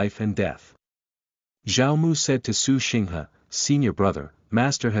like life and death. Zhao Mu said to Su Xinghe, "Senior brother,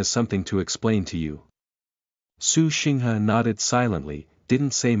 master has something to explain to you." Su Xinghe nodded silently,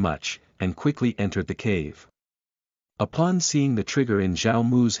 didn't say much, and quickly entered the cave. Upon seeing the trigger in Zhao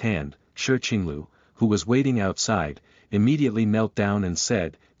Mu's hand, Shi Qinglu, who was waiting outside, immediately knelt down and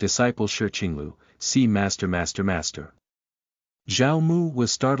said, "Disciple Shi Qinglu, see master." Zhao Mu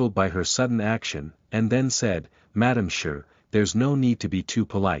was startled by her sudden action, and then said, "Madam Shi, there's no need to be too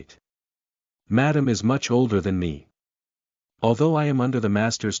polite. Madam is much older than me. Although I am under the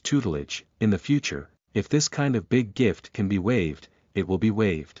master's tutelage, in the future, if this kind of big gift can be waived, it will be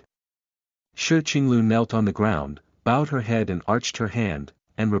waived." Shi Qinglu knelt on the ground, bowed her head and arched her hand,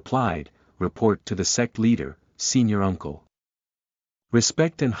 and replied, "Report to the sect leader, senior uncle.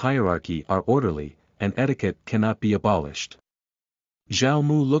 Respect and hierarchy are orderly, and etiquette cannot be abolished." Zhao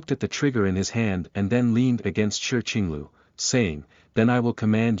Mu looked at the trigger in his hand and then leaned against Shi Qinglu, saying, "Then I will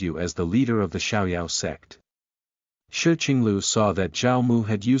command you as the leader of the Xiaoyao sect." Shi Qinglu saw that Zhao Mu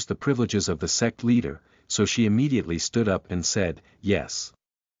had used the privileges of the sect leader, so she immediately stood up and said, "Yes.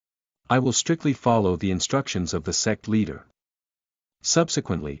 I will strictly follow the instructions of the sect leader."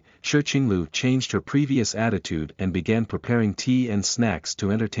 Subsequently, Shi Qinglu changed her previous attitude and began preparing tea and snacks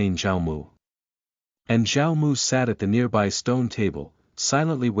to entertain Zhao Mu. And Zhao Mu sat at the nearby stone table,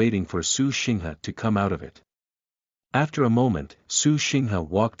 silently waiting for Su Xinghe to come out of it. After a moment, Su Xinghe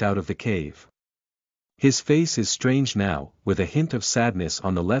walked out of the cave. His face is strange now, with a hint of sadness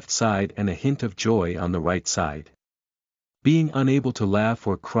on the left side and a hint of joy on the right side. Being unable to laugh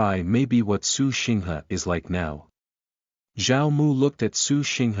or cry may be what Su Xinghe is like now. Zhao Mu looked at Su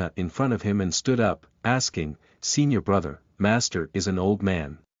Xinghe in front of him and stood up, asking, "Senior brother, master is an old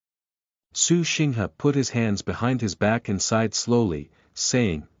man." Su Xinghe put his hands behind his back and sighed slowly,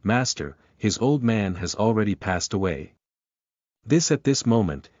 saying, "Master, his old man has already passed away." At this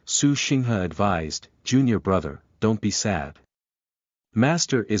moment, Su Xinghe advised, "Junior brother, don't be sad.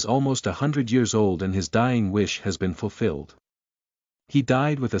 Master is almost 100 years old and his dying wish has been fulfilled. He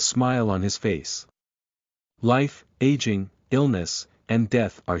died with a smile on his face. Life, aging, illness, and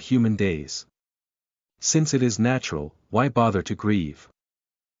death are human days. Since it is natural, why bother to grieve?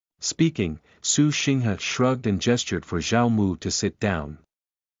 Speaking, Su Xinghe shrugged and gestured for Zhao Mu to sit down.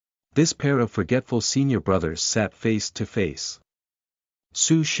 This pair of forgetful senior brothers sat face to face.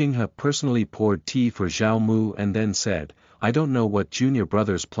 Su Xinghe personally poured tea for Zhao Mu and then said, I don't know what junior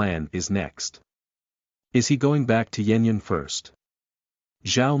brother's plan is next. Is he going back to Yanyan first?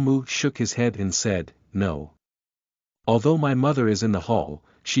 Zhao Mu shook his head and said, no. Although my mother is in the hall,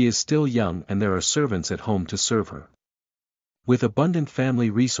 she is still young and there are servants at home to serve her. With abundant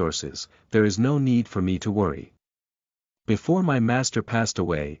family resources, there is no need for me to worry. Before my master passed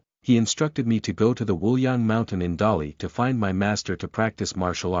away, he instructed me to go to the Wuliang mountain in Dali to find my master to practice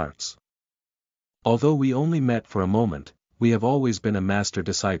martial arts. Although we only met for a moment, we have always been a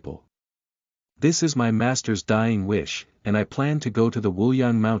master-disciple. This is my master's dying wish, and I plan to go to the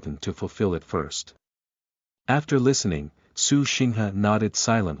Wuliang mountain to fulfill it first. After listening, Su Xinghe nodded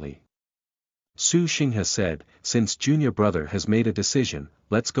silently. Su Xinghe said, since junior brother has made a decision,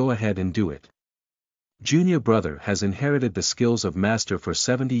 let's go ahead and do it. Junior brother has inherited the skills of master for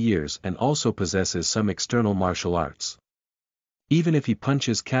 70 years and also possesses some external martial arts. Even if he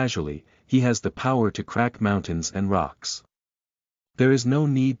punches casually, he has the power to crack mountains and rocks. There is no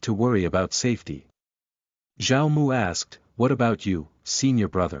need to worry about safety. Zhao Mu asked, what about you, senior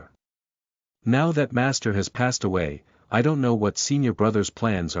brother? Now that master has passed away, I don't know what senior brother's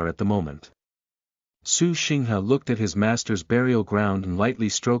plans are at the moment. Su Xinghe looked at his master's burial ground and lightly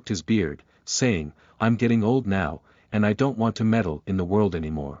stroked his beard, saying, I'm getting old now, and I don't want to meddle in the world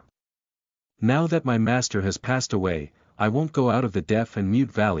anymore. Now that my master has passed away, I won't go out of the deaf and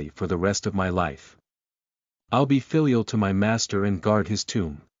mute valley for the rest of my life. I'll be filial to my master and guard his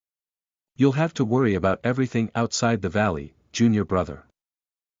tomb. You'll have to worry about everything outside the valley, junior brother.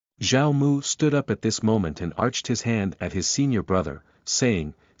 Zhao Mu stood up at this moment and arched his hand at his senior brother,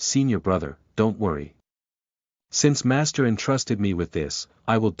 saying, Senior brother, don't worry. Since master entrusted me with this,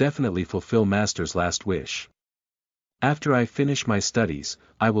 I will definitely fulfill master's last wish. After I finish my studies,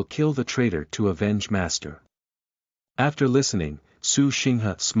 I will kill the traitor to avenge master. After listening, Su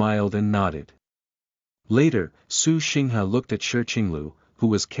Xinghe smiled and nodded. Later, Su Xinghe looked at Shi Qinglu, who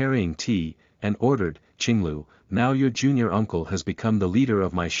was carrying tea, and ordered, Qinglu, now your junior uncle has become the leader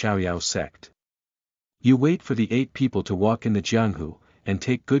of my Xiaoyao sect. You wait for the 8 people to walk in the Jianghu, and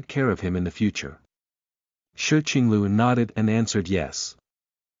take good care of him in the future. Shi Qinglu nodded and answered yes.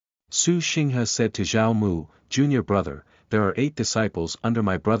 Su Xinghe said to Zhao Mu, Junior brother, there are 8 disciples under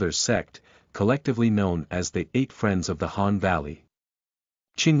my brother's sect, collectively known as the 8 Friends of the Han Valley.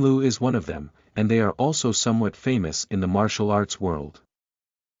 Qinglu is one of them, and they are also somewhat famous in the martial arts world.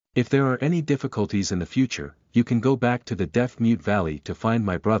 If there are any difficulties in the future, you can go back to the Deaf-Mute Valley to find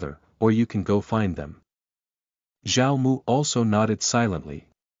my brother, or you can go find them. Zhao Mu also nodded silently.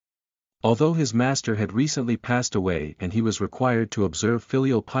 Although his master had recently passed away and he was required to observe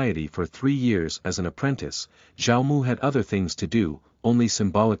filial piety for 3 years as an apprentice, Zhao Mu had other things to do, only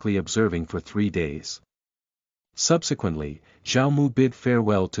symbolically observing for 3 days. Subsequently, Zhao Mu bid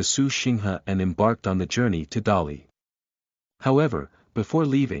farewell to Su Xinghe and embarked on the journey to Dali. However, before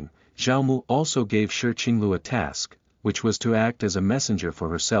leaving, Zhao Mu also gave Shi Qinglu a task, which was to act as a messenger for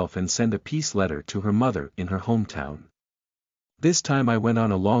herself and send a peace letter to her mother in her hometown. This time I went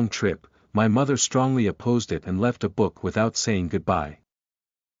on a long trip, my mother strongly opposed it and left a book without saying goodbye.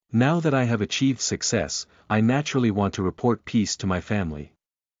 Now that I have achieved success, I naturally want to report peace to my family.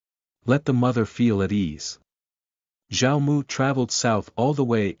 Let the mother feel at ease. Zhao Mu traveled south all the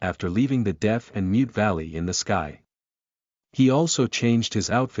way after leaving the Deaf and Mute Valley in the sky. He also changed his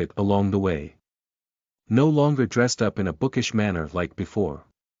outfit along the way. No longer dressed up in a bookish manner like before.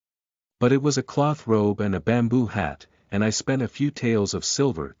 But it was a cloth robe and a bamboo hat, and I spent a few taels of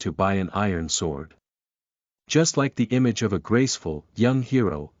silver to buy an iron sword. Just like the image of a graceful, young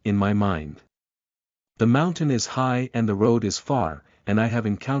hero, in my mind. The mountain is high and the road is far, and I have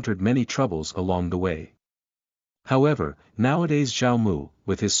encountered many troubles along the way. However, nowadays Zhao Mu,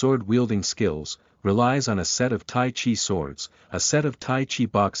 with his sword-wielding skills, relies on a set of Tai Chi swords, a set of Tai Chi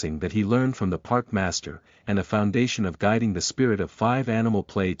boxing that he learned from the park master, and a foundation of guiding the spirit of 5 animal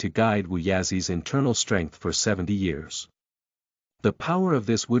play to guide Hua Zi's internal strength for 70 years. The power of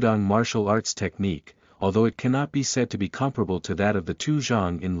this Wudong martial arts technique, although it cannot be said to be comparable to that of the Tu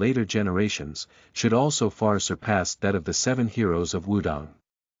Zhang in later generations, should also far surpass that of the 7 heroes of Wudong.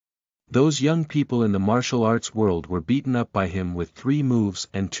 Those young people in the martial arts world were beaten up by him with 3 moves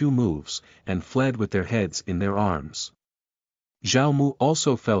and 2 moves, and fled with their heads in their arms. Zhao Mu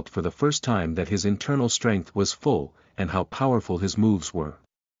also felt for the first time that his internal strength was full, and how powerful his moves were.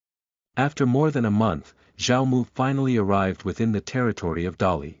 After more than a month, Zhao Mu finally arrived within the territory of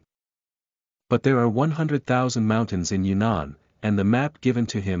Dali. But there are 100,000 mountains in Yunnan, and the map given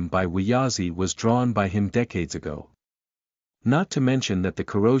to him by Hua Zi was drawn by him decades ago. Not to mention that the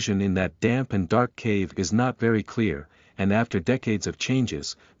corrosion in that damp and dark cave is not very clear, and after decades of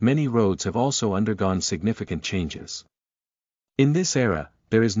changes, many roads have also undergone significant changes. In this era,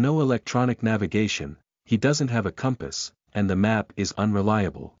 there is no electronic navigation, he doesn't have a compass, and the map is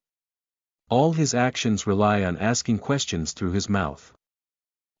unreliable. All his actions rely on asking questions through his mouth.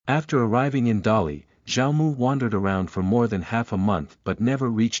 After arriving in Dali, Zhao Mu wandered around for more than half a month but never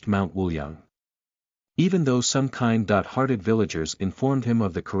reached Mount Wuliang. Even though some kind-hearted villagers informed him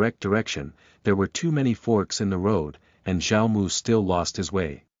of the correct direction, there were too many forks in the road, and Zhao Mu still lost his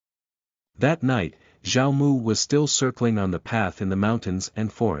way. That night, Zhao Mu was still circling on the path in the mountains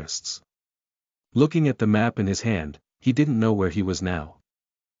and forests. Looking at the map in his hand, he didn't know where he was now.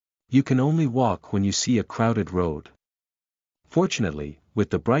 You can only walk when you see a crowded road. Fortunately, with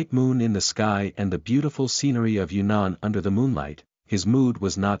the bright moon in the sky and the beautiful scenery of Yunnan under the moonlight, his mood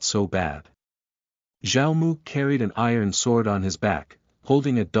was not so bad. Zhao Mu carried an iron sword on his back,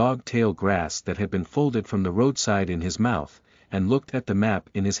 holding a dog-tail grass that had been folded from the roadside in his mouth, and looked at the map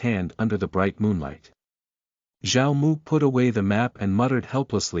in his hand under the bright moonlight. Zhao Mu put away the map and muttered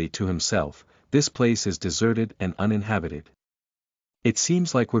helplessly to himself, "This place is deserted and uninhabited. It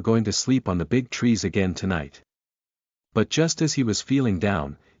seems like we're going to sleep on the big trees again tonight." But just as he was feeling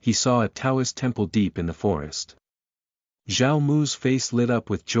down, he saw a Taoist temple deep in the forest. Zhao Mu's face lit up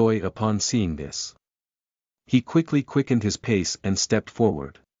with joy upon seeing this. He quickly quickened his pace and stepped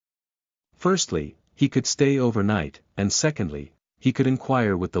forward. Firstly, he could stay overnight, and secondly, he could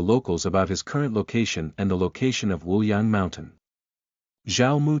inquire with the locals about his current location and the location of Wuliang Mountain.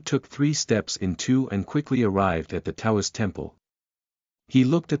 Zhao Mu took 3 steps into and quickly arrived at the Taoist temple. He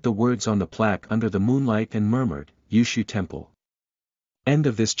looked at the words on the plaque under the moonlight and murmured, "Yushu Temple." End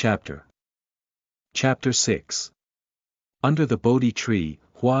of this chapter. Chapter 6. Under the Bodhi Tree,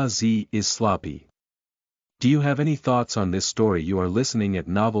 Hua Zi is sloppy. Do you have any thoughts on this story? You are listening at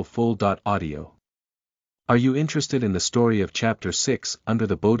novelfull.audio. Are you interested in the story of Chapter 6, Under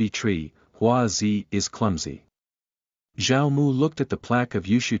the Bodhi Tree, Hua Zi is clumsy? Zhao Mu looked at the plaque of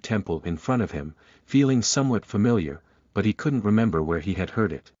Yushu Temple in front of him, feeling somewhat familiar, but he couldn't remember where he had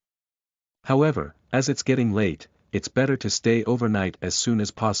heard it. However, as it's getting late, it's better to stay overnight as soon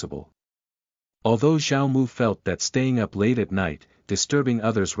as possible. Although Zhao Mu felt that staying up late at night, disturbing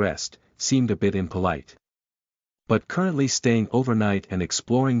others' rest, seemed a bit impolite. But currently staying overnight and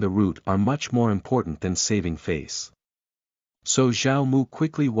exploring the route are much more important than saving face. So Zhao Mu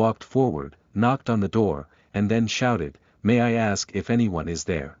quickly walked forward, knocked on the door, and then shouted, "May I ask if anyone is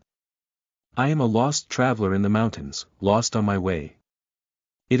there? I am a lost traveler in the mountains, lost on my way.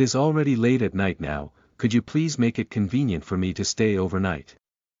 It is already late at night now, could you please make it convenient for me to stay overnight?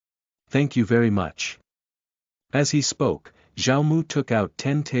 Thank you very much." As he spoke, Zhao Mu took out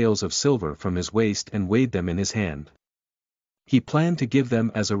 10 taels of silver from his waist and weighed them in his hand. He planned to give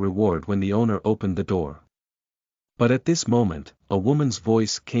them as a reward when the owner opened the door. But at this moment, a woman's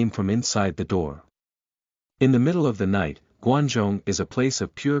voice came from inside the door. In the middle of the night, Guanzhong is a place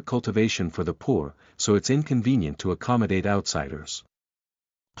of pure cultivation for the poor, so it's inconvenient to accommodate outsiders.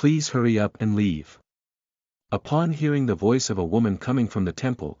 Please hurry up and leave. Upon hearing the voice of a woman coming from the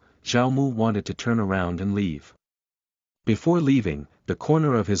temple, Zhao Mu wanted to turn around and leave. Before leaving, the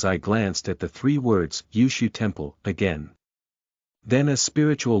corner of his eye glanced at the 3 words, "Yushu Temple," again. Then a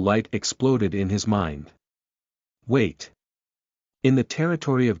spiritual light exploded in his mind. Wait. In the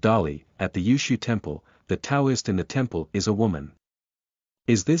territory of Dali, at the Yushu Temple, the Taoist in the temple is a woman.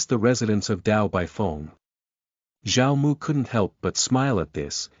 Is this the residence of Dao Baifeng? Zhao Mu couldn't help but smile at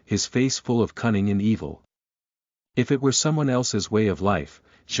this, his face full of cunning and evil. If it were someone else's way of life,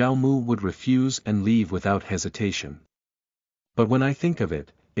 Zhao Mu would refuse and leave without hesitation. But when I think of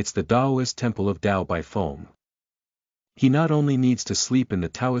it, it's the Taoist temple of Dao Baifeng. He not only needs to sleep in the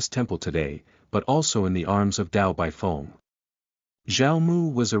Taoist temple today, but also in the arms of Dao Baifeng. Zhao Mu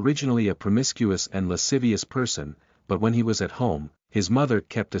was originally a promiscuous and lascivious person, but when he was at home, his mother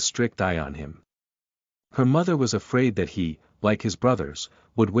kept a strict eye on him. Her mother was afraid that he, like his brothers,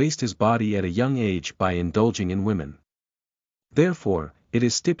 would waste his body at a young age by indulging in women. Therefore, it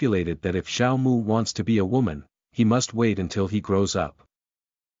is stipulated that if Zhao Mu wants to be a woman, he must wait until he grows up.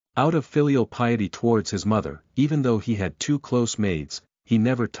 Out of filial piety towards his mother, even though he had 2 close maids, he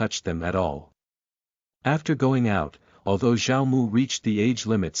never touched them at all. After going out, although Zhao Mu reached the age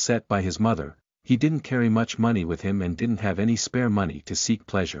limit set by his mother, he didn't carry much money with him and didn't have any spare money to seek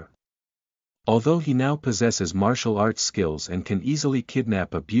pleasure. Although he now possesses martial arts skills and can easily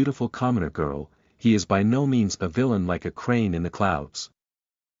kidnap a beautiful commoner girl, he is by no means a villain like a crane in the clouds.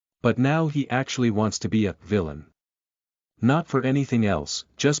 But now he actually wants to be a villain. Not for anything else,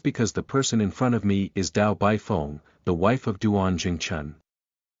 just because the person in front of me is Dao Baifeng, the wife of Duan Jingchen.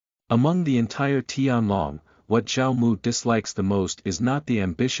 Among the entire Tianlong, what Zhao Mu dislikes the most is not the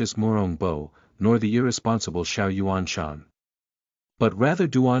ambitious Murong Bo, nor the irresponsible Xiao Yuanshan. But rather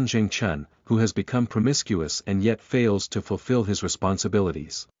Duan Jingchen, who has become promiscuous and yet fails to fulfill his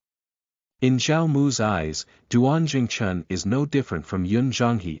responsibilities. In Zhao Mu's eyes, Duan Jingchen is no different from Yun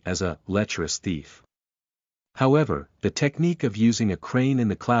Zhanghe as a lecherous thief. However, the technique of using a crane in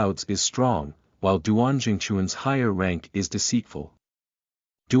the clouds is strong, while Duan Jingchuan's higher rank is deceitful.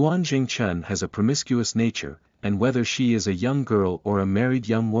 Duan Jingchen has a promiscuous nature, and whether she is a young girl or a married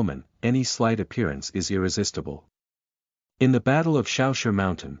young woman, any slight appearance is irresistible. In the Battle of Shaoshi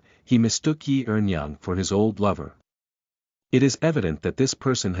Mountain, he mistook Yi Ernyang for his old lover. It is evident that this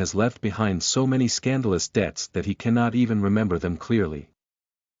person has left behind so many scandalous debts that he cannot even remember them clearly.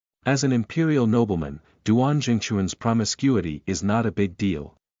 As an imperial nobleman, Duan Jingchuan's promiscuity is not a big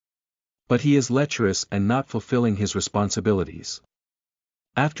deal. But he is lecherous and not fulfilling his responsibilities.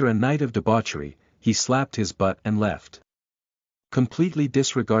 After a night of debauchery, he slapped his butt and left. Completely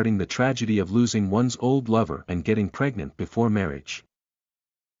disregarding the tragedy of losing one's old lover and getting pregnant before marriage.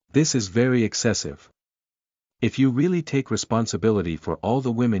 This is very excessive. If you really take responsibility for all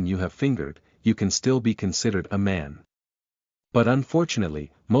the women you have fingered, you can still be considered a man. But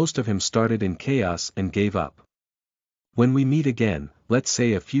unfortunately, most of him started in chaos and gave up. When we meet again, let's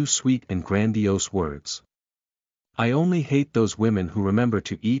say a few sweet and grandiose words. I only hate those women who remember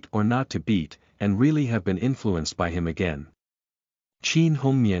to eat or not to beat, and really have been influenced by him again. Qin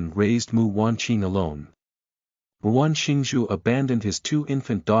Hongmian raised Mu Wanqing alone. Wan Xingzhu abandoned his 2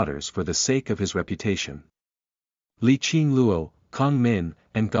 infant daughters for the sake of his reputation. Li Qingluo, Kong Min,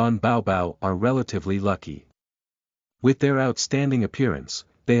 and Gan Baobao are relatively lucky. With their outstanding appearance,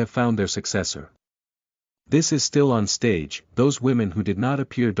 they have found their successor. This is still on stage. Those women who did not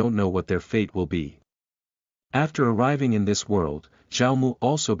appear don't know what their fate will be. After arriving in this world, Zhao Mu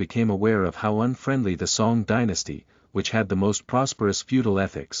also became aware of how unfriendly the Song dynasty, which had the most prosperous feudal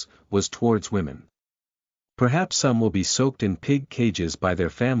ethics, was towards women. Perhaps some will be soaked in pig cages by their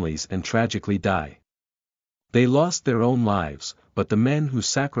families and tragically die. They lost their own lives, but the men who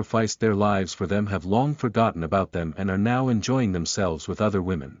sacrificed their lives for them have long forgotten about them and are now enjoying themselves with other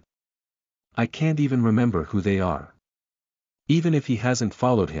women. I can't even remember who they are. Even if he hasn't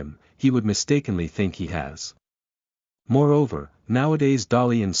followed him, he would mistakenly think he has. Moreover, nowadays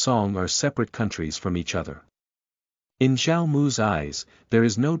Dali and Song are separate countries from each other. In Zhao Mu's eyes, there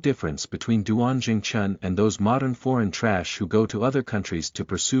is no difference between Duan Jingchen and those modern foreign trash who go to other countries to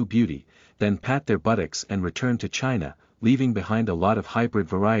pursue beauty, then pat their buttocks and return to China, leaving behind a lot of hybrid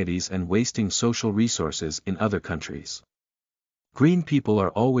varieties and wasting social resources in other countries. Green people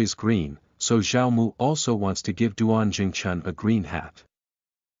are always green, so Zhao Mu also wants to give Duan Jingchen a green hat.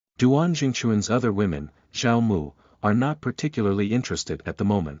 Duan Jingchuan's other women, Zhao Mu, are not particularly interested at the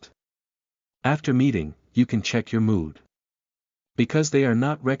moment. After meeting, you can check your mood. Because they are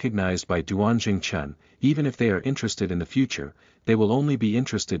not recognized by Duan Jingchen, even if they are interested in the future, they will only be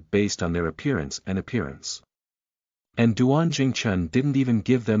interested based on their appearance and appearance. And Duan Jingchen didn't even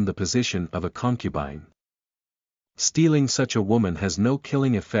give them the position of a concubine. Stealing such a woman has no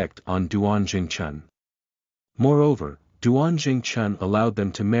killing effect on Duan Jingchen. Moreover, Duan Jingchen allowed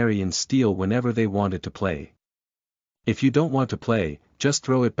them to marry and steal whenever they wanted to play. If you don't want to play, just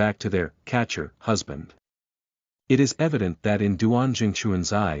throw it back to their catcher husband. It is evident that in Duan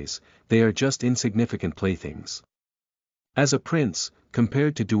Jingchuan's eyes, they are just insignificant playthings. As a prince,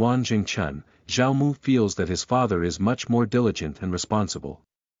 compared to Duan Jingchen, Zhao Mu feels that his father is much more diligent and responsible.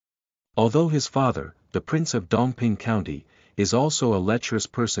 Although his father, the prince of Dongping County, is also a lecherous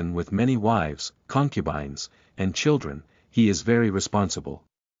person with many wives, concubines, and children, he is very responsible.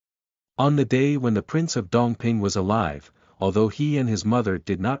 On the day when the prince of Dongping was alive, although he and his mother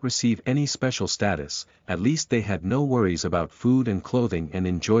did not receive any special status, at least they had no worries about food and clothing and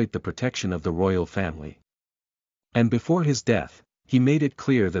enjoyed the protection of the royal family. And before his death, he made it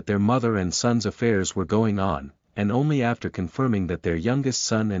clear that their mother and son's affairs were going on, and only after confirming that their youngest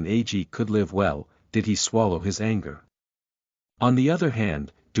son and AG could live well, did he swallow his anger. On the other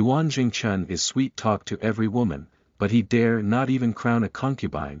hand, Duan Jingchen is sweet-talked to every woman, but he dare not even crown a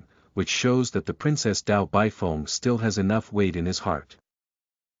concubine, which shows that the Princess Dao Baifeng still has enough weight in his heart.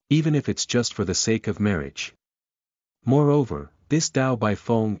 Even if it's just for the sake of marriage. Moreover, this Dao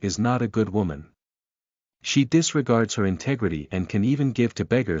Baifeng is not a good woman. She disregards her integrity and can even give to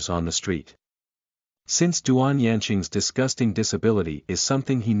beggars on the street. Since Duan Yanqing's disgusting disability is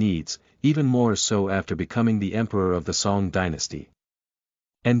something he needs, even more so after becoming the emperor of the Song dynasty.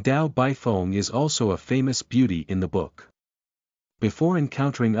 And Dao Baifeng is also a famous beauty in the book. Before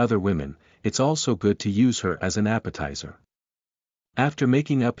encountering other women, it's also good to use her as an appetizer. After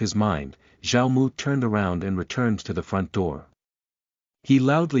making up his mind, Zhao Mu turned around and returned to the front door. He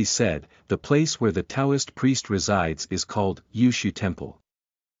loudly said, "The place where the Taoist priest resides is called Yushu Temple.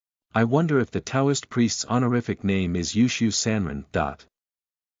 I wonder if the Taoist priest's honorific name is Yushu Sanren.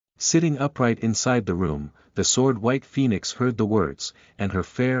 Sitting upright inside the room, the sword-white phoenix heard the words, and her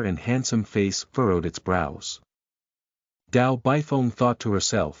fair and handsome face furrowed its brows. Dao Baifeng thought to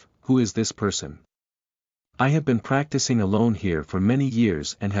herself, who is this person? I have been practicing alone here for many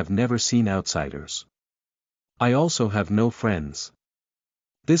years and have never seen outsiders. I also have no friends.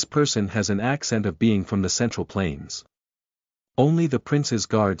 This person has an accent of being from the Central Plains. Only the prince's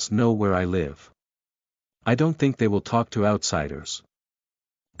guards know where I live. I don't think they will talk to outsiders."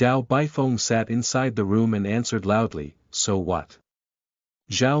 Dao Baifeng sat inside the room and answered loudly, "So what?"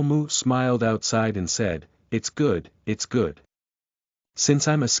 Zhao Mu smiled outside and said, it's good. Since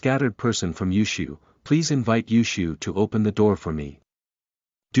I'm a scattered person from Yushu, please invite Yushu to open the door for me.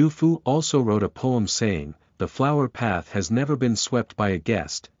 Du Fu also wrote a poem saying, the flower path has never been swept by a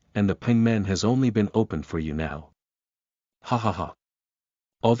guest, and the pingmen has only been opened for you now. Ha ha ha.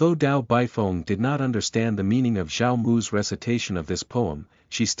 Although Dao Baifeng did not understand the meaning of Zhao Mu's recitation of this poem,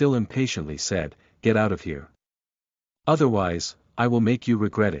 she still impatiently said, get out of here. Otherwise, I will make you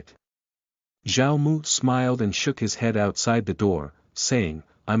regret it. Zhao Mu smiled and shook his head outside the door, saying,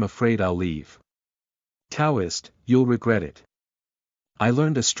 I'm afraid I'll leave. Taoist, you'll regret it. I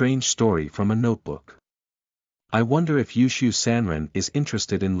learned a strange story from a notebook. I wonder if Yushu Sanren is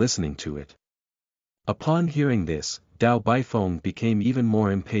interested in listening to it. Upon hearing this, Dao Baifeng became even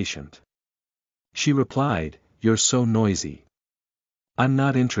more impatient. She replied, you're so noisy. I'm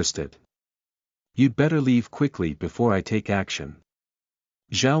not interested. You'd better leave quickly before I take action.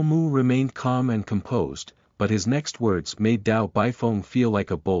 Zhao Mu remained calm and composed, but his next words made Dao Baifeng feel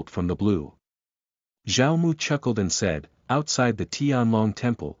like a bolt from the blue. Zhao Mu chuckled and said, outside the Tianlong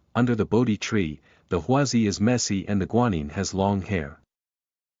temple, under the Bodhi Tree, the Hua Zi is messy and the Guanyin has long hair.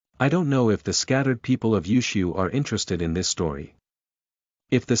 I don't know if the scattered people of Yushu are interested in this story.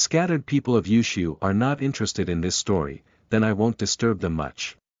 If the scattered people of Yushu are not interested in this story, then I won't disturb them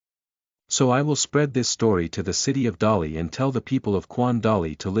much. So I will spread this story to the city of Dali and tell the people of Quan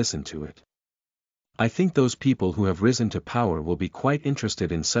Dali to listen to it. I think those people who have risen to power will be quite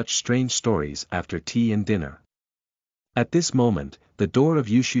interested in such strange stories after tea and dinner. At this moment, the door of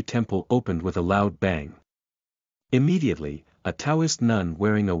Yushu Temple opened with a loud bang. Immediately, a Taoist nun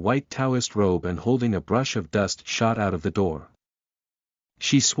wearing a white Taoist robe and holding a brush of dust shot out of the door.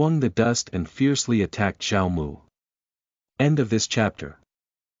 She swung the dust and fiercely attacked Zhao Mu. End of this chapter.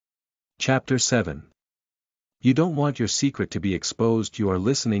 Chapter 7. You don't want your secret to be exposed. You are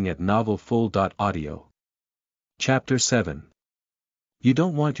listening at novelfull.audio. Chapter 7. You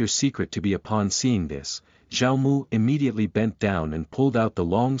don't want your secret to be. Upon seeing this, Zhao Mu immediately bent down and pulled out the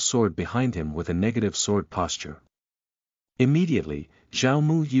long sword behind him with a negative sword posture. Immediately, Zhao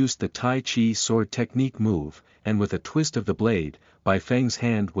Mu used the Tai Chi sword technique move, and with a twist of the blade, Bai Feng's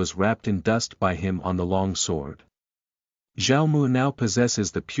hand was wrapped in dust by him on the long sword. Zhao Mu now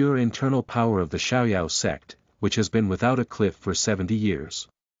possesses the pure internal power of the Xiaoyao sect, which has been without a cliff for 70 years.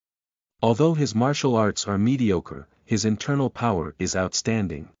 Although his martial arts are mediocre, his internal power is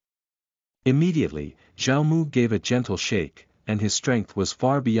outstanding. Immediately, Zhao Mu gave a gentle shake, and his strength was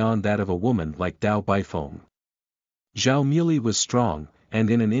far beyond that of a woman like Dao Baifeng. Zhao Muli was strong, and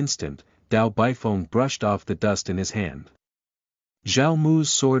in an instant, Dao Baifeng brushed off the dust in his hand. Zhao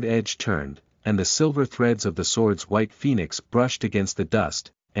Mu's sword edge turned, and the silver threads of the sword's white phoenix brushed against the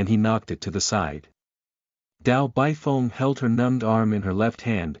dust, and he knocked it to the side. Dao Baifeng held her numbed arm in her left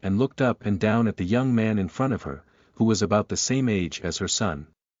hand and looked up and down at the young man in front of her, who was about the same age as her son.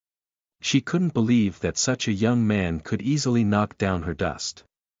 She couldn't believe that such a young man could easily knock down her dust.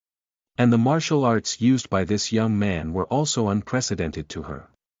 And the martial arts used by this young man were also unprecedented to her.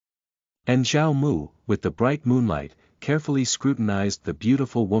 And Zhao Mu, with the bright moonlight, carefully scrutinized the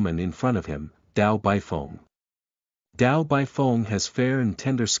beautiful woman in front of him, Dao Baifeng. Dao Baifeng has fair and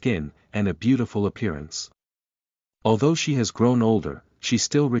tender skin, and a beautiful appearance. Although she has grown older, she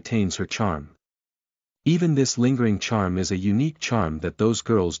still retains her charm. Even this lingering charm is a unique charm that those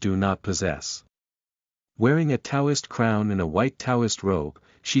girls do not possess. Wearing a Taoist crown and a white Taoist robe,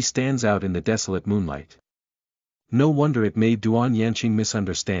 she stands out in the desolate moonlight. No wonder it made Duan Yanqing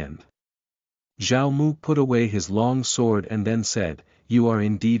misunderstand. Zhao Mu put away his long sword and then said, "You are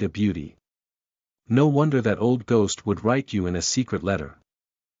indeed a beauty. No wonder that old ghost would write you in a secret letter.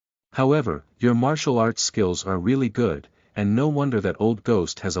 However, your martial arts skills are really good, and no wonder that old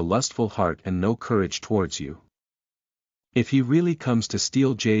ghost has a lustful heart and no courage towards you. If he really comes to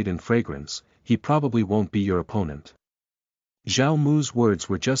steal jade and fragrance, he probably won't be your opponent." Zhao Mu's words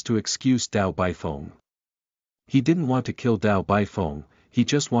were just to excuse Dao Baifeng. He didn't want to kill Dao Baifeng, he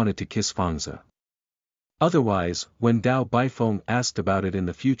just wanted to kiss Fangzi. Otherwise, when Dao Baifeng asked about it in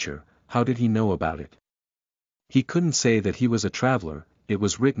the future, how did he know about it? He couldn't say that he was a traveler, it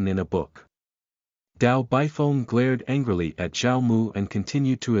was written in a book. Dao Baifeng glared angrily at Zhao Mu and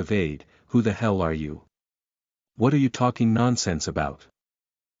continued to evade, "Who the hell are you? What are you talking nonsense about?"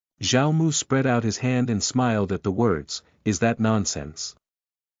 Zhao Mu spread out his hand and smiled at the words, "Is that nonsense?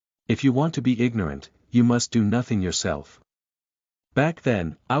 If you want to be ignorant, you must do nothing yourself." Back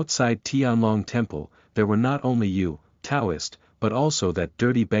then, outside Tianlong Temple, there were not only you, Taoist, but also that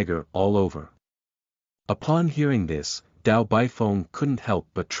dirty beggar all over. Upon hearing this, Dao Baifeng couldn't help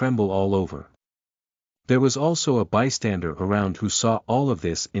but tremble all over. There was also a bystander around who saw all of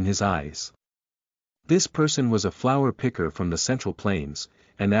this in his eyes. This person was a flower picker from the Central Plains,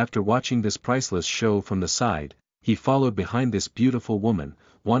 and after watching this priceless show from the side, he followed behind this beautiful woman,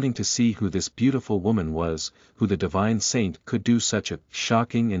 wanting to see who this beautiful woman was, who the divine saint could do such a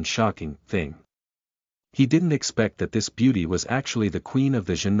shocking thing. He didn't expect that this beauty was actually the queen of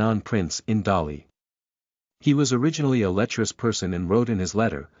the Zhenlong prince in Dali. He was originally a lecherous person and wrote in his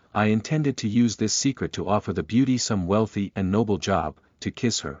letter, "I intended to use this secret to offer the beauty some wealthy and noble job, to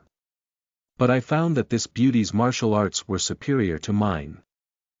kiss her. But I found that this beauty's martial arts were superior to mine."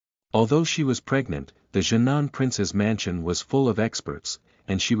 Although she was pregnant, the Zhenlong prince's mansion was full of experts,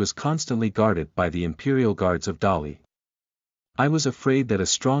 and she was constantly guarded by the imperial guards of Dali. I was afraid that a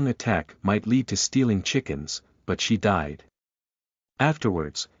strong attack might lead to stealing chickens, but she died.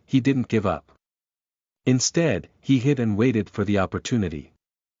 Afterwards, he didn't give up. Instead, he hid and waited for the opportunity.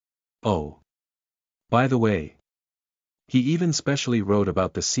 Oh. By the way. He even specially wrote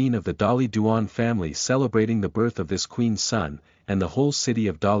about the scene of the Dali Duan family celebrating the birth of this queen's son, and the whole city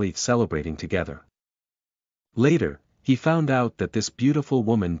of Dali celebrating together. Later, he found out that this beautiful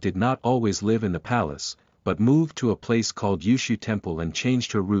woman did not always live in the palace, but moved to a place called Yushu Temple and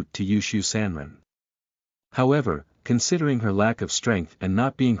changed her route to Yushu Sanren. However, considering her lack of strength and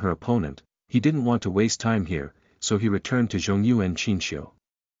not being her opponent, he didn't want to waste time here, so he returned to Zhongyu and Qinxiu.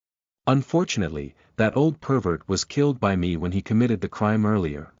 Unfortunately, that old pervert was killed by me when he committed the crime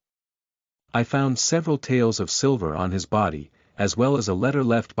earlier. I found several taels of silver on his body, as well as a letter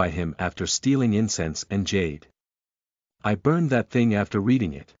left by him after stealing incense and jade. I burned that thing after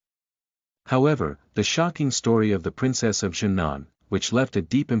reading it. However, the shocking story of the Princess of Zhenlong, which left a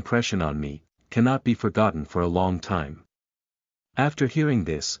deep impression on me, cannot be forgotten for a long time. After hearing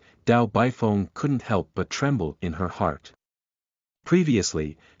this, Dao Baifeng couldn't help but tremble in her heart.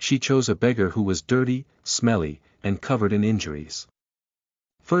 Previously, she chose a beggar who was dirty, smelly, and covered in injuries.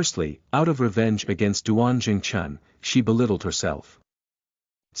 Firstly, out of revenge against Duan Jingchun, she belittled herself.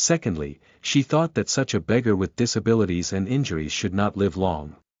 Secondly, she thought that such a beggar with disabilities and injuries should not live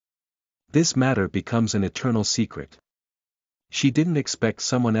long. This matter becomes an eternal secret. She didn't expect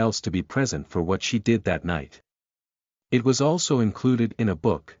someone else to be present for what she did that night. It was also included in a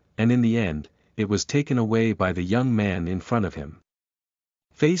book, and in the end, it was taken away by the young man in front of him.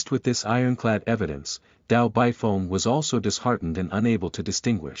 Faced with this ironclad evidence, Dao Baifeng was also disheartened and unable to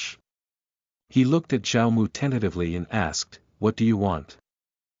distinguish. He looked at Zhao Mu tentatively and asked, "What do you want?"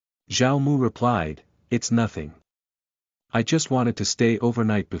 Zhao Mu replied, "It's nothing. I just wanted to stay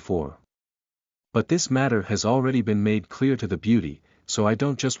overnight before. But this matter has already been made clear to the beauty, so I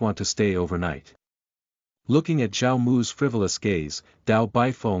don't just want to stay overnight." Looking at Zhao Mu's frivolous gaze, Dao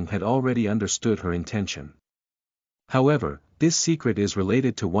Baifeng had already understood her intention. However, this secret is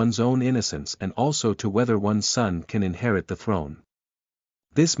related to one's own innocence and also to whether one's son can inherit the throne.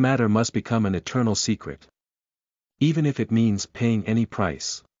 This matter must become an eternal secret. Even if it means paying any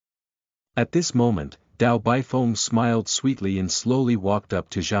price. At this moment, Dao Baifeng smiled sweetly and slowly walked up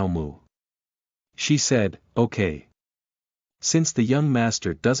to Zhao Mu. She said, "Okay. Since the young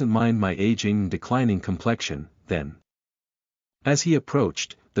master doesn't mind my aging and declining complexion, then." As he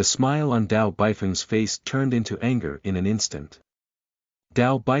approached, the smile on Dao Baifeng's face turned into anger in an instant.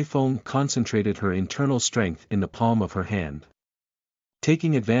 Dao Baifeng concentrated her internal strength in the palm of her hand.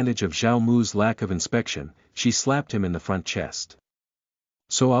 Taking advantage of Zhao Mu's lack of inspection, she slapped him in the front chest.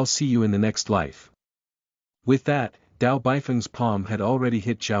 "So I'll see you in the next life." With that, Dao Baifeng's palm had already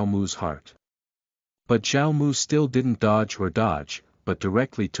hit Zhao Mu's heart. But Zhao Mu still didn't dodge, but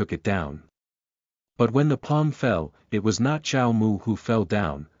directly took it down. But when the palm fell, it was not Zhao Mu who fell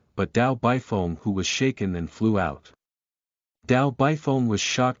down, but Dao Baifeng who was shaken and flew out. Dao Baifeng was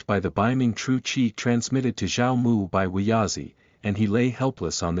shocked by the beaming true qi transmitted to Zhao Mu by Hua Zi, and he lay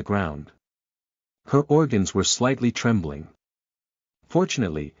helpless on the ground. Her organs were slightly trembling.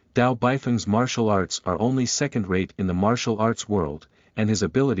 Fortunately, Dao Baifeng's martial arts are only second-rate in the martial arts world, and his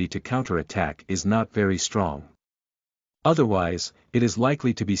ability to counterattack is not very strong. Otherwise, it is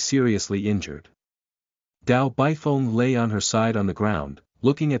likely to be seriously injured. Dao Baifeng lay on her side on the ground,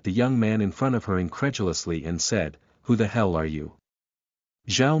 looking at the young man in front of her incredulously and said, "Who the hell are you?"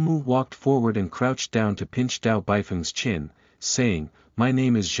 Zhao Mu walked forward and crouched down to pinch Dao Baifeng's chin, saying, "My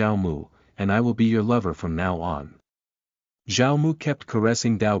name is Zhao Mu, and I will be your lover from now on." Zhao Mu kept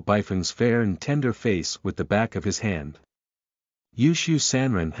caressing Dao Baifeng's fair and tender face with the back of his hand. Yushu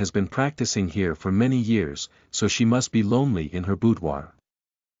Sanren has been practicing here for many years, so she must be lonely in her boudoir.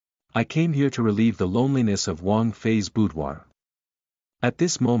 I came here to relieve the loneliness of Wang Fei's boudoir. At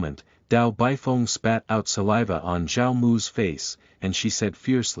this moment, Dao Baifeng spat out saliva on Zhao Mu's face, and she said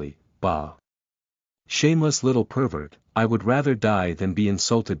fiercely, "Bah! Shameless little pervert, I would rather die than be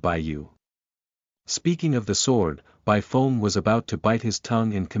insulted by you." Speaking of the sword, Baifeng was about to bite his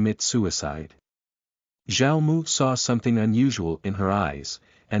tongue and commit suicide. Zhao Mu saw something unusual in her eyes,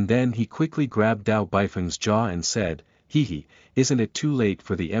 and then he quickly grabbed Dao Baifeng's jaw and said, "Hee, isn't it too late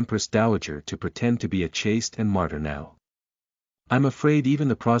for the Empress Dowager to pretend to be a chaste and martyr now? I'm afraid even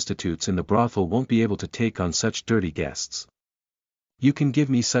the prostitutes in the brothel won't be able to take on such dirty guests. You can give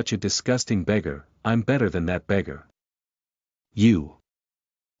me such a disgusting beggar, I'm better than that beggar." "You."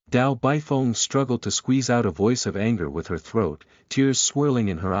 Dao Baifeng struggled to squeeze out a voice of anger with her throat, tears swirling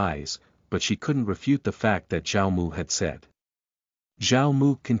in her eyes, but she couldn't refute the fact that Zhao Mu had said. Zhao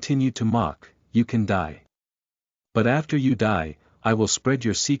Mu continued to mock, "You can die. But after you die, I will spread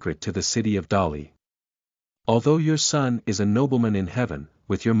your secret to the city of Dali. Although your son is a nobleman in heaven,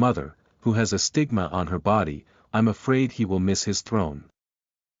 with your mother, who has a stigma on her body, I'm afraid he will miss his throne."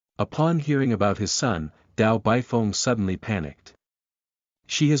 Upon hearing about his son, Dao Baifeng suddenly panicked.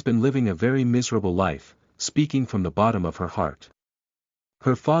 She has been living a very miserable life, speaking from the bottom of her heart.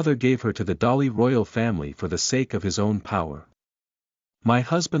 Her father gave her to the Dali royal family for the sake of his own power. My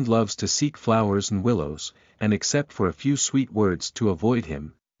husband loves to seek flowers and willows, and except for a few sweet words to avoid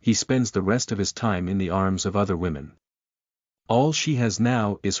him, he spends the rest of his time in the arms of other women. All she has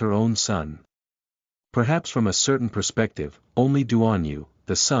now is her own son. Perhaps from a certain perspective, only Duanyu,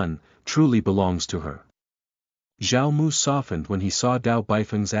 the son, truly belongs to her. Zhao Mu softened when he saw Dao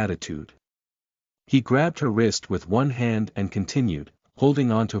Baifeng's attitude. He grabbed her wrist with one hand and continued,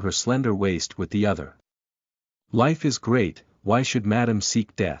 holding on to her slender waist with the other. "Life is great, why should Madame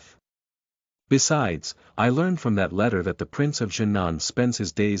seek death? Besides, I learned from that letter that the Prince of Zhenlong spends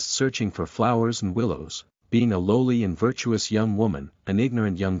his days searching for flowers and willows, being a lowly and virtuous young woman, an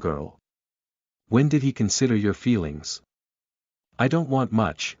ignorant young girl. When did he consider your feelings? I don't want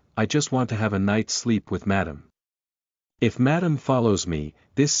much, I just want to have a night's sleep with Madame. If Madame follows me,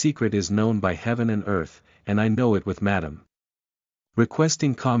 this secret is known by heaven and earth, and I know it with Madame."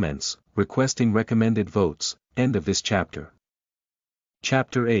 Requesting comments, requesting recommended votes, end of this chapter.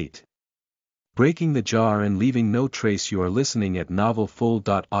 Chapter 8. Breaking the jar and leaving no trace. You are listening at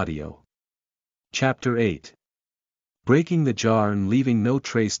novelfull.audio. Chapter 8. Breaking the jar and leaving no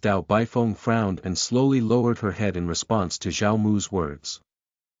trace. Dao Baifeng frowned and slowly lowered her head in response to Zhao Mu's words.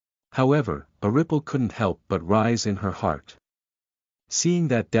 However, a ripple couldn't help but rise in her heart. Seeing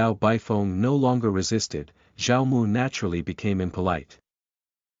that Dao Baifeng no longer resisted, Zhao Mu naturally became impolite.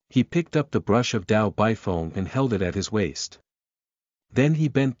 He picked up the brush of Dao Baifeng and held it at his waist. Then he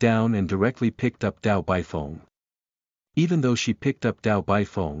bent down and directly picked up Dao Baifeng. Even though she picked up Dao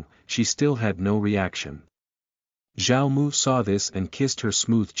Baifeng, she still had no reaction. Zhao Mu saw this and kissed her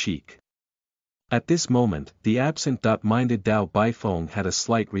smooth cheek. At this moment, the absent-minded Dao Baifeng had a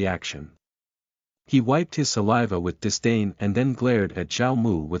slight reaction. He wiped his saliva with disdain and then glared at Zhao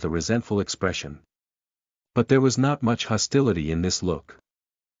Mu with a resentful expression. But there was not much hostility in this look.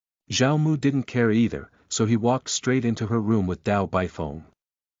 Zhao Mu didn't care either, so he walked straight into her room with Dao Baifeng.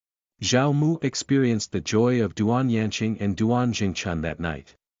 Zhao Mu experienced the joy of Duan Yanqing and Duan Jingchun that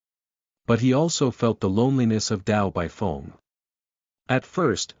night. But he also felt the loneliness of Dao Baifeng. At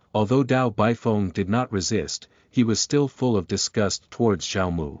first, although Dao Baifeng did not resist, he was still full of disgust towards Zhao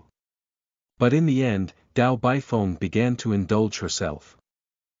Mu. But in the end, Dao Baifeng began to indulge herself.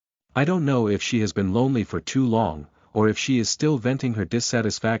 I don't know if she has been lonely for too long, or if she is still venting her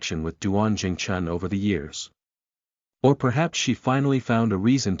dissatisfaction with Duan Jingchun over the years. Or perhaps she finally found a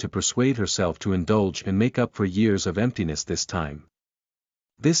reason to persuade herself to indulge and make up for years of emptiness this time.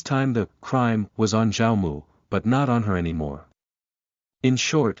 This time the crime was on Zhao Mu, but not on her anymore. In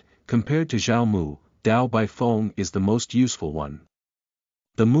short, compared to Zhao Mu, Dao Baifeng is the most useful one.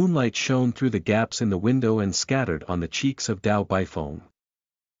 The moonlight shone through the gaps in the window and scattered on the cheeks of Dao Baifeng.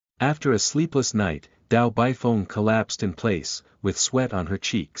 After a sleepless night, Dao Baifeng collapsed in place, with sweat on her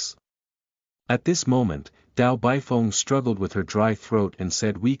cheeks. At this moment, Dao Baifeng struggled with her dry throat and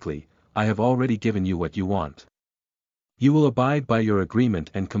said weakly, "I have already given you what you want. You will abide by your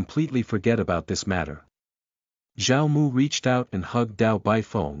agreement and completely forget about this matter." Zhao Mu reached out and hugged Dao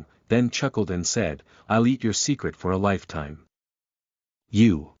Baifeng, then chuckled and said, "I'll eat your secret for a lifetime."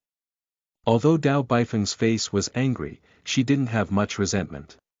 You. Although Dao Baifeng's face was angry, she didn't have much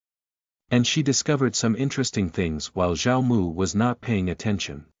resentment. And she discovered some interesting things while Zhao Mu was not paying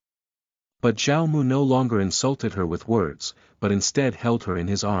attention. But Zhao Mu no longer insulted her with words, but instead held her in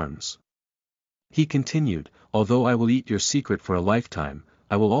his arms. He continued, "Although I will eat your secret for a lifetime,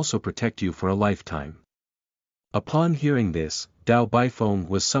 I will also protect you for a lifetime." Upon hearing this, Dao Baifeng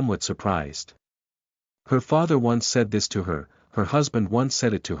was somewhat surprised. Her father once said this to her, her husband once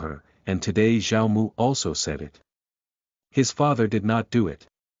said it to her, and today Zhao Mu also said it. His father did not do it.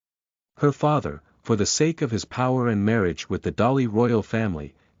 Her father, for the sake of his power and marriage with the Dali royal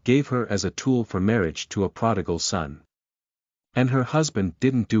family, gave her as a tool for marriage to a prodigal son. And her husband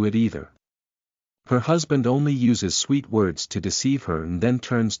didn't do it either. Her husband only uses sweet words to deceive her and then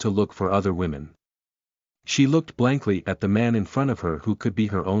turns to look for other women. She looked blankly at the man in front of her who could be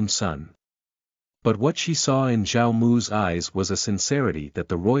her own son. But what she saw in Zhao Mu's eyes was a sincerity that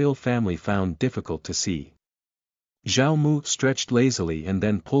the royal family found difficult to see. Zhao Mu stretched lazily and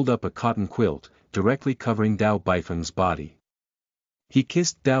then pulled up a cotton quilt, directly covering Dao Baifeng's body. He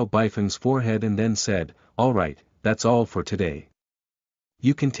kissed Dao Baifeng's forehead and then said, "All right, that's all for today.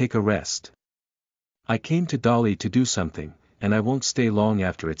 You can take a rest. I came to Dali to do something, and I won't stay long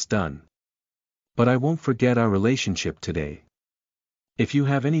after it's done. But I won't forget our relationship today. If you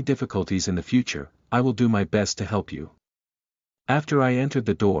have any difficulties in the future, I will do my best to help you. After I entered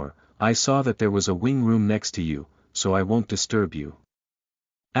the door, I saw that there was a wing room next to you, so I won't disturb you."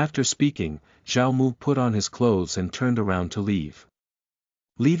 After speaking, Zhao Mu put on his clothes and turned around to leave.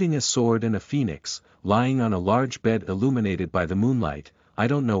 Leaving a sword and a phoenix, lying on a large bed illuminated by the moonlight, "I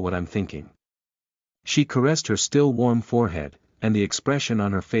don't know what I'm thinking." She caressed her still warm forehead, and the expression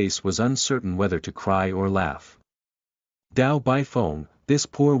on her face was uncertain whether to cry or laugh. Dao Baifeng, this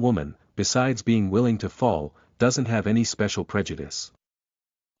poor woman, besides being willing to fall, doesn't have any special prejudice.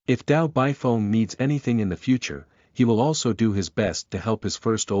 If Dao Baifeng needs anything in the future, he will also do his best to help his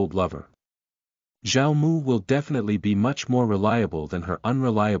first old lover. Zhao Mu will definitely be much more reliable than her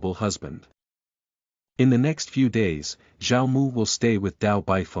unreliable husband. In the next few days, Zhao Mu will stay with Dao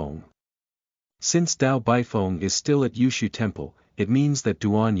Baifeng. Since Dao Baifeng is still at Yushu Temple, it means that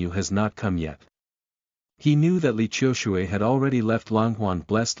Duan Yu has not come yet. He knew that Li Qiushui had already left Langhuan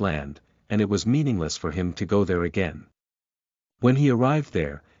blessed land, and it was meaningless for him to go there again. When he arrived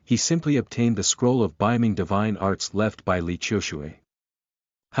there, he simply obtained the scroll of Baiming divine arts left by Li Qiushui.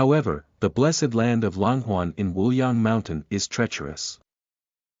 However, the blessed land of Langhuan in Wuliang Mountain is treacherous.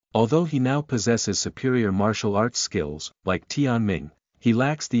 Although he now possesses superior martial arts skills, like Tianming, he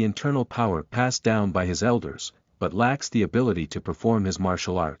lacks the internal power passed down by his elders, but lacks the ability to perform his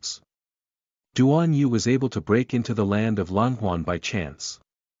martial arts. Duan Yu was able to break into the land of Langhuan by chance.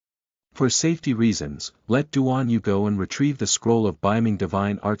 For safety reasons, let Duan Yu go and retrieve the scroll of Baiming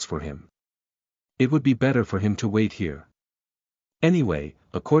divine arts for him. It would be better for him to wait here. Anyway,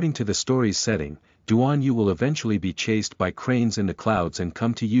 according to the story's setting, Duan Yu will eventually be chased by cranes in the clouds and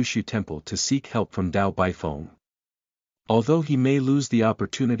come to Yushu Temple to seek help from Dao Baifeng. Although he may lose the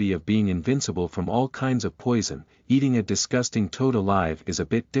opportunity of being invincible from all kinds of poison, eating a disgusting toad alive is a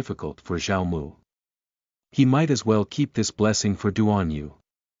bit difficult for Zhao Mu. He might as well keep this blessing for Duan Yu.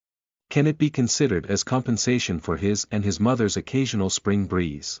 Can it be considered as compensation for his and his mother's occasional spring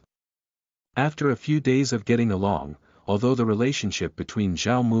breeze? After a few days of getting along, although the relationship between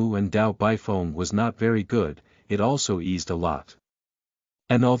Zhao Mu and Dao Baifeng was not very good, it also eased a lot.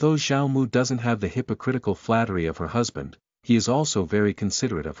 And although Zhao Mu doesn't have the hypocritical flattery of her husband, he is also very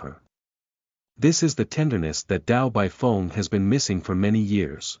considerate of her. This is the tenderness that Dao Baifeng has been missing for many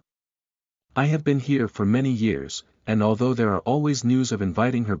years. I have been here for many years, and although there are always news of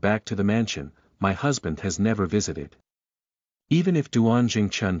inviting her back to the mansion, my husband has never visited. Even if Duan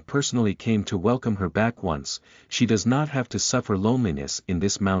Jingchun personally came to welcome her back once, she does not have to suffer loneliness in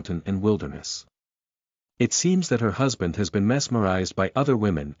this mountain and wilderness. It seems that her husband has been mesmerized by other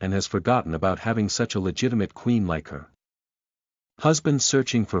women and has forgotten about having such a legitimate queen like her. Husband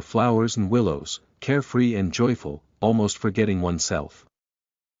searching for flowers and willows, carefree and joyful, almost forgetting oneself.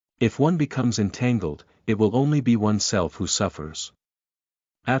 If one becomes entangled, it will only be oneself who suffers.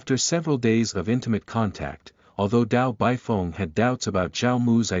 After several days of intimate contact, although Dao Baifeng had doubts about Zhao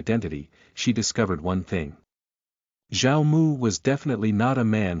Mu's identity, she discovered one thing. Zhao Mu was definitely not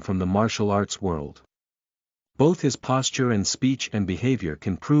a man from the martial arts world. Both his posture and speech and behavior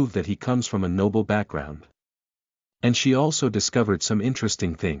can prove that he comes from a noble background. And she also discovered some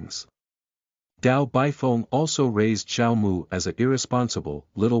interesting things. Dao Baifeng also raised Zhao Mu as an irresponsible,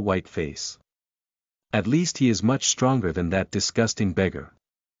 little white face. At least he is much stronger than that disgusting beggar.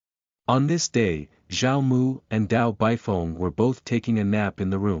 On this day, Zhao Mu and Dao Baifeng were both taking a nap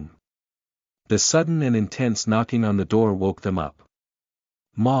in the room. The sudden and intense knocking on the door woke them up.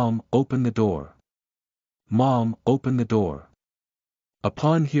 "Mom, open the door. Mom, open the door."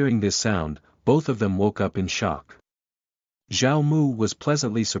 Upon hearing this sound, both of them woke up in shock. Zhao Mu was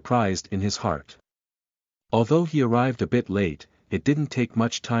pleasantly surprised in his heart. Although he arrived a bit late, it didn't take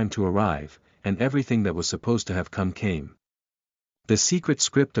much time to arrive, and everything that was supposed to have come came. The secret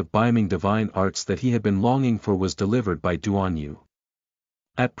script of Biming divine arts that he had been longing for was delivered by Duan Yu.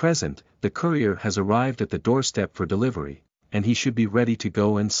 At present, the courier has arrived at the doorstep for delivery, and he should be ready to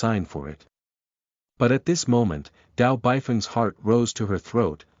go and sign for it. But at this moment, Dao Baifeng's heart rose to her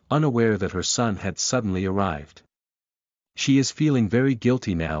throat, unaware that her son had suddenly arrived. She is feeling very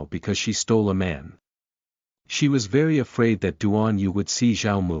guilty now because she stole a man. She was very afraid that Duan Yu would see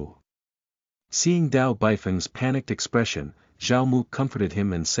Zhao Mu. Seeing Dao Baifeng's panicked expression, Zhao Mu comforted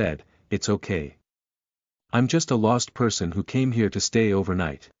him and said, "It's okay. I'm just a lost person who came here to stay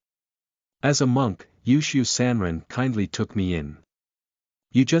overnight. As a monk, Yushu Sanren kindly took me in.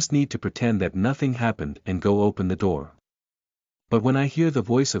 You just need to pretend that nothing happened and go open the door. But when I hear the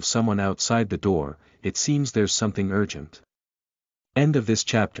voice of someone outside the door, it seems there's something urgent." End of this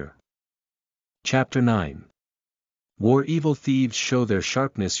chapter. Chapter 9. War Evil Thieves Show Their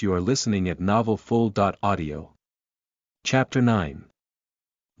Sharpness. You are listening at novelfull.audio. Chapter 9.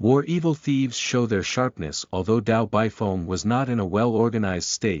 War Evil Thieves Show Their Sharpness. Although Dao Baifeng was not in a well-organized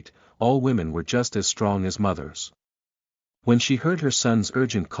state, all women were just as strong as mothers. When she heard her son's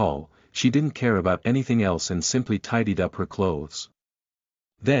urgent call, she didn't care about anything else and simply tidied up her clothes.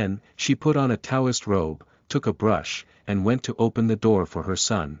 Then, she put on a Taoist robe, took a brush, and went to open the door for her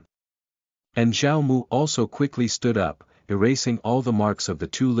son. And Zhao Mu also quickly stood up, erasing all the marks of the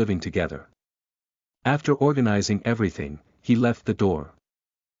two living together. After organizing everything, he left the door.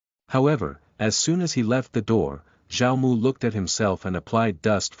 However, as soon as he left the door, Zhao Mu looked at himself and applied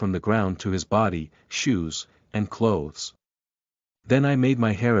dust from the ground to his body, shoes, and clothes. "Then I made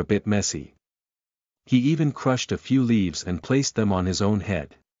my hair a bit messy." He even crushed a few leaves and placed them on his own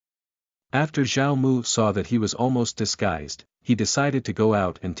head. After Zhao Mu saw that he was almost disguised, he decided to go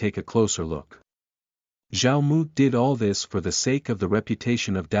out and take a closer look. Zhao Mu did all this for the sake of the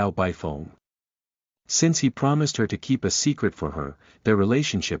reputation of Dao Baifeng. Since he promised her to keep a secret for her, their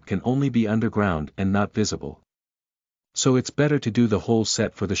relationship can only be underground and not visible. So it's better to do the whole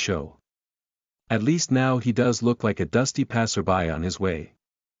set for the show. At least now he does look like a dusty passerby on his way.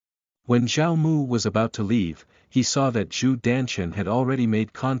 When Zhao Mu was about to leave, he saw that Zhu Danchen had already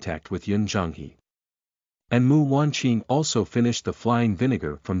made contact with Yun Zhonghe. And Mu Wanqing also finished the flying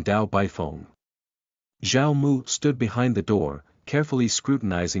vinegar from Dao Baifeng. Zhao Mu stood behind the door, carefully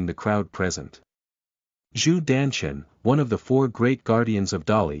scrutinizing the crowd present. Zhu Danchen, one of the 4 great guardians of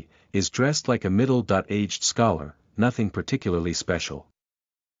Dali, is dressed like a middle-aged scholar, nothing particularly special.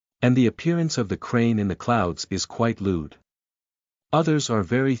 And the appearance of the crane in the clouds is quite lewd. Others are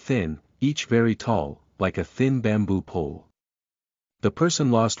very thin, each very tall, like a thin bamboo pole. The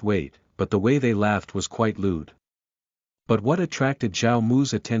person lost weight, but the way they laughed was quite lewd. But what attracted Zhao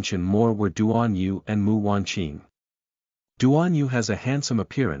Mu's attention more were Duan Yu and Mu Wanqing. Duan Yu has a handsome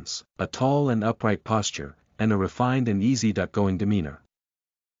appearance, a tall and upright posture, and a refined and easy-going demeanor.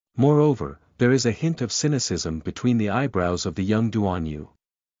 Moreover, there is a hint of cynicism between the eyebrows of the young Duan Yu.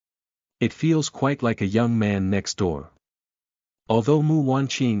 It feels quite like a young man next door. Although Mu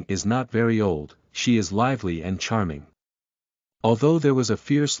Wanqing is not very old, she is lively and charming. Although there was a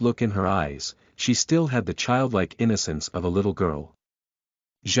fierce look in her eyes, she still had the childlike innocence of a little girl.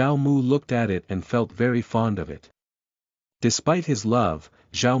 Zhao Mu looked at it and felt very fond of it. Despite his love,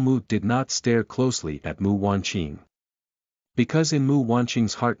 Zhao Mu did not stare closely at Mu Wanqing. Because in Mu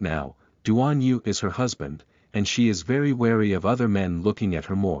Wanqing's heart now, Duan Yu is her husband, and she is very wary of other men looking at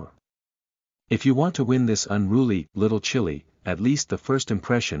her more. If you want to win this unruly, little chilly, at least the first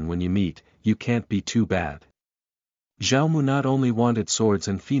impression when you meet, you can't be too bad. Zhao Mu not only wanted swords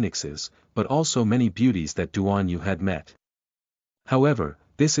and phoenixes, but also many beauties that Duan Yu had met. However,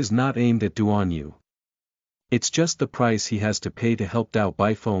 this is not aimed at Duan Yu. It's just the price he has to pay to help Dao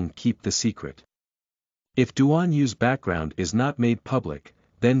Baifeng keep the secret. If Duan Yu's background is not made public,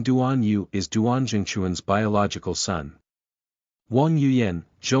 then Duan Yu is Duan Jingchuan's biological son. Wang Yuyan,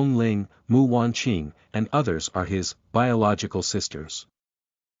 Zhong Ling, Mu Wanqing, and others are his biological sisters.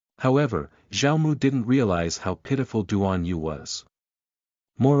 However, Zhao Mu didn't realize how pitiful Duan Yu was.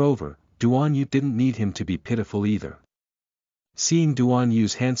 Moreover, Duan Yu didn't need him to be pitiful either. Seeing Duan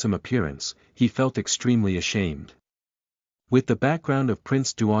Yu's handsome appearance, he felt extremely ashamed. With the background of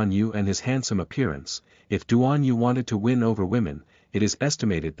Prince Duan Yu and his handsome appearance, if Duan Yu wanted to win over women, it is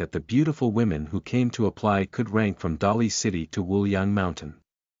estimated that the beautiful women who came to apply could rank from Dali City to Wuliang Mountain.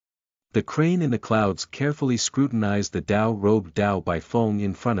 The crane in the clouds carefully scrutinized the Dao-robed Dao Baifeng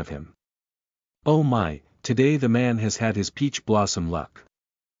in front of him. Oh my, today the man has had his peach blossom luck.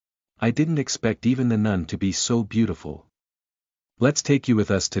 I didn't expect even the nun to be so beautiful. Let's take you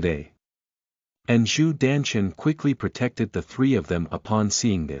with us today. And Zhu Danchen quickly protected the three of them upon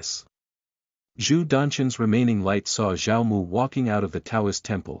seeing this. Zhu Danchen's remaining light saw Zhao Mu walking out of the Taoist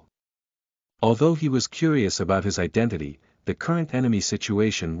temple. Although he was curious about his identity, the current enemy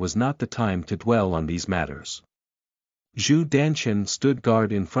situation was not the time to dwell on these matters. Zhu Danchen stood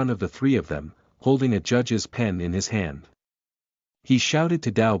guard in front of the three of them, holding a judge's pen in his hand. He shouted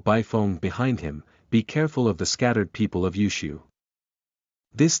to Dao Baifeng behind him, "Be careful of the scattered people of Yushu.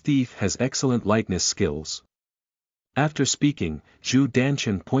 This thief has excellent lightness skills." After speaking, Zhu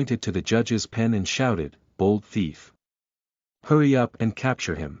Danchen pointed to the judge's pen and shouted, "Bold thief! Hurry up and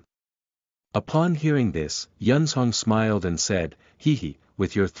capture him." Upon hearing this, Yunzhong smiled and said, "Hehe,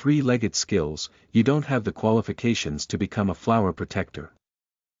 with your three-legged skills, you don't have the qualifications to become a flower protector."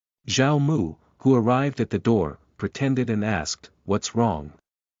 Zhao Mu, who arrived at the door, pretended and asked, "What's wrong?"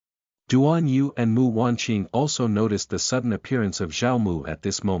 Duan Yu and Mu Wanqing also noticed the sudden appearance of Zhao Mu at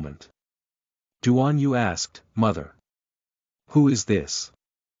this moment. Duan Yu asked, "Mother, who is this?"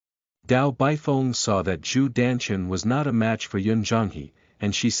 Dao Baifeng saw that Zhu Danchen was not a match for Yun Zhonghe,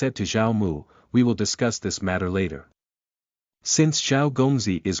 and she said to Zhao Mu, "We will discuss this matter later. Since Zhao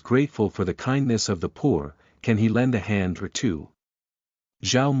Gongzi is grateful for the kindness of the poor, can he lend a hand or two?"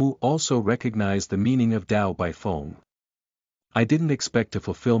 Zhao Mu also recognized the meaning of Dao Baifeng. "I didn't expect to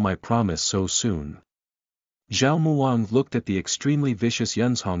fulfill my promise so soon." Zhao Muang looked at the extremely vicious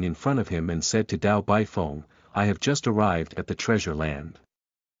Yunzhong in front of him and said to Dao Baifeng, "I have just arrived at the treasure land.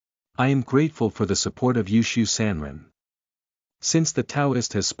 I am grateful for the support of Yushu Sanren. Since the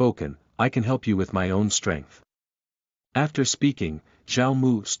Taoist has spoken, I can help you with my own strength." After speaking, Zhao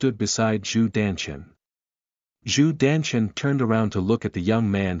Mu stood beside Zhu Danchen. Zhu Danchen turned around to look at the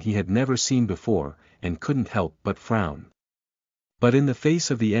young man he had never seen before, and couldn't help but frown. But in the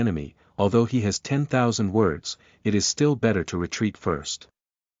face of the enemy, although he has 10,000 words, it is still better to retreat first.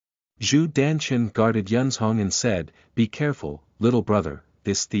 Zhu Danchen guarded Yunzhong and said, "Be careful, little brother,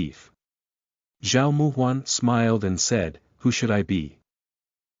 this thief." Zhao Muhuan smiled and said, "Who should I be?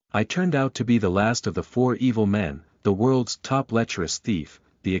 I turned out to be the last of the four evil men, the world's top lecherous thief,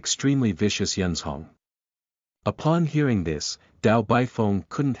 the extremely vicious Yunzhong." Upon hearing this, Dao Baifeng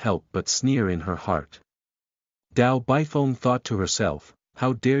couldn't help but sneer in her heart. Dao Baifeng thought to herself,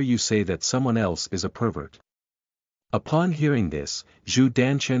 "How dare you say that someone else is a pervert?" Upon hearing this, Zhu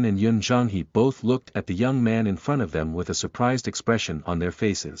Danchen and Yun Zhonghe both looked at the young man in front of them with a surprised expression on their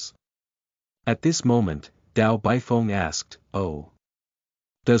faces. At this moment, Dao Baifeng asked, "Oh.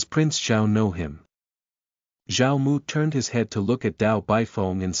 Does Prince Zhao know him?" Zhao Mu turned his head to look at Dao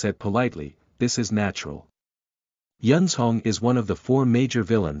Baifeng and said politely, "This is natural. Yunzhong is one of the four major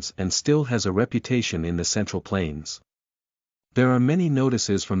villains and still has a reputation in the Central Plains. There are many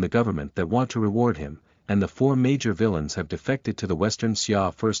notices from the government that want to reward him, and the four major villains have defected to the Western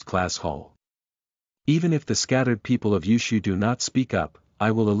Xia First-Class Hall. Even if the scattered people of Yushu do not speak up, I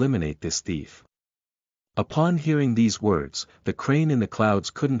will eliminate this thief." Upon hearing these words, the crane in the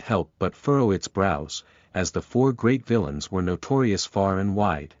clouds couldn't help but furrow its brows, as the four great villains were notorious far and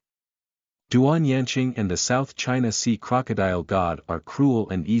wide. Duan Yanqing and the South China Sea crocodile god are cruel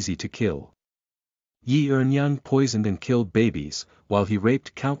and easy to kill. Yi Ernyang poisoned and killed babies, while he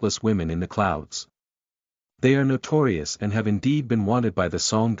raped countless women in the clouds. They are notorious and have indeed been wanted by the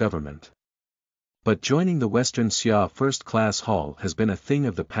Song government. But joining the Western Xia First-Class Hall has been a thing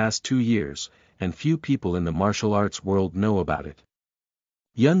of the past 2 years, and few people in the martial arts world know about it.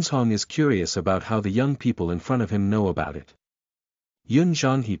 Yunzhong is curious about how the young people in front of him know about it. Yun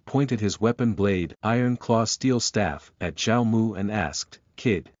Zhanghe pointed his weapon blade iron claw steel staff at Zhao Mu and asked,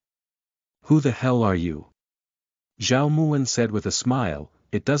 "Kid. Who the hell are you?" Zhao Muan said with a smile,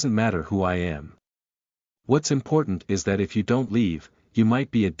 "It doesn't matter who I am. What's important is that if you don't leave, you might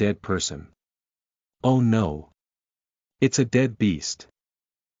be a dead person." "Oh no. It's a dead beast."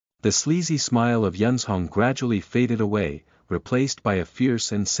 The sleazy smile of Yunzhong gradually faded away, replaced by a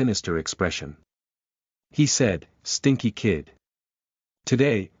fierce and sinister expression. He said, "Stinky kid.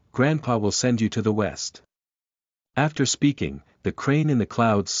 Today, Grandpa will send you to the west." After speaking, the crane in the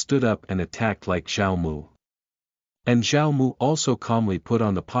clouds stood up and attacked like Zhao Mu. And Zhao Mu also calmly put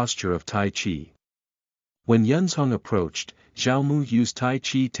on the posture of Tai Chi. When Yunzhong approached, Zhao Mu used Tai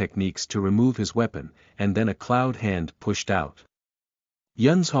Chi techniques to remove his weapon, and then a cloud hand pushed out.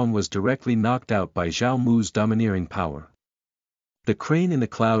 Yunzhong was directly knocked out by Zhao Mu's domineering power. The crane in the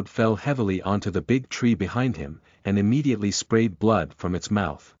cloud fell heavily onto the big tree behind him, and immediately sprayed blood from its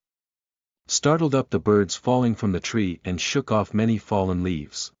mouth. Startled up the birds falling from the tree and shook off many fallen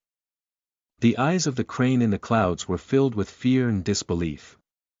leaves. The eyes of the crane in the clouds were filled with fear and disbelief.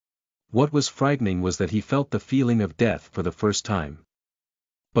 What was frightening was that he felt the feeling of death for the first time.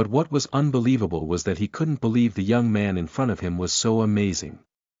 But what was unbelievable was that he couldn't believe the young man in front of him was so amazing.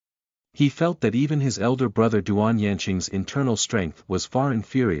 He felt that even his elder brother Duan Yanqing's internal strength was far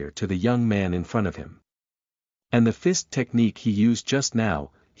inferior to the young man in front of him. And the fist technique he used just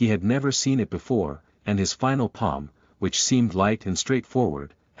now, he had never seen it before, and his final palm, which seemed light and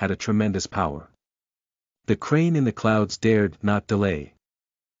straightforward, had a tremendous power. The crane in the clouds dared not delay.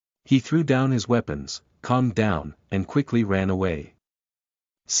 He threw down his weapons, calmed down, and quickly ran away.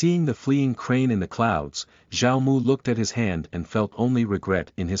 Seeing the fleeing crane in the clouds, Zhao Mu looked at his hand and felt only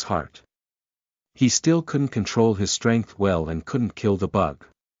regret in his heart. He still couldn't control his strength well and couldn't kill the bug.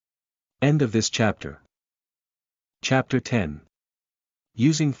 End of this chapter. Chapter 10.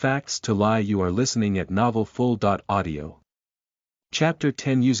 Using Facts to Lie. You are listening at novelfull.audio. Chapter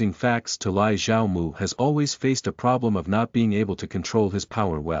 10. Using Facts to Lie. Zhao Mu has always faced a problem of not being able to control his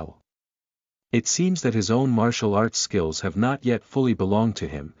power well. It seems that his own martial arts skills have not yet fully belonged to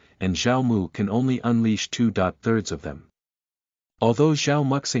him, and Zhao Mu can only unleash 2/3 of them. Although Zhao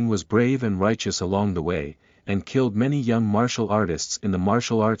Muxing was brave and righteous along the way, and killed many young martial artists in the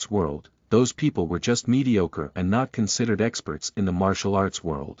martial arts world, those people were just mediocre and not considered experts in the martial arts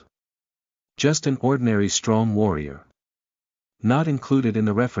world. Just an ordinary strong warrior. Not included in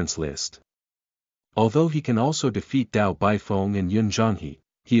the reference list. Although he can also defeat Dao Baifeng and Yun Zhanghe,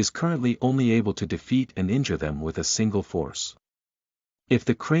 he is currently only able to defeat and injure them with a single force. If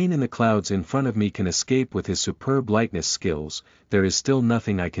the crane in the clouds in front of me can escape with his superb lightness skills, there is still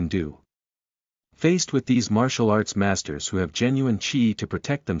nothing I can do. Faced with these martial arts masters who have genuine chi to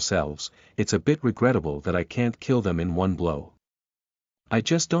protect themselves, it's a bit regrettable that I can't kill them in one blow. I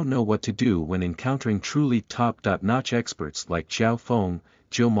just don't know what to do when encountering truly top-notch experts like Xiao Feng,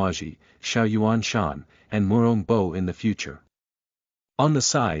 Jiu Maji, Xiao Yuan Shan, and Murong Bo in the future. On the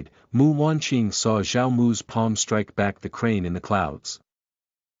side, Mu Wanqing saw Zhao Mu's palm strike back the crane in the clouds.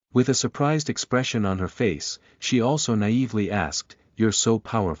 With a surprised expression on her face, she also naively asked, "You're so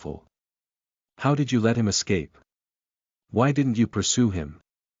powerful. How did you let him escape? Why didn't you pursue him?"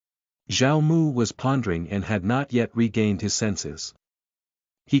 Zhao Mu was pondering and had not yet regained his senses.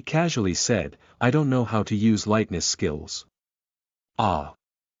 He casually said, "I don't know how to use lightness skills." "Ah.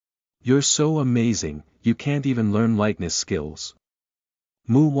 You're so amazing, you can't even learn lightness skills."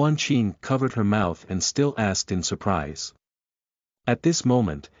 Mu Wanqing covered her mouth and still asked in surprise. At this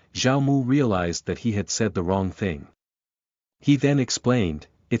moment, Zhao Mu realized that he had said the wrong thing. He then explained,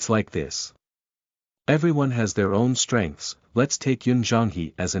 "It's like this. Everyone has their own strengths. Let's take Yun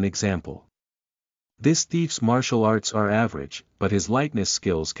Zhanghe as an example. This thief's martial arts are average, but his lightness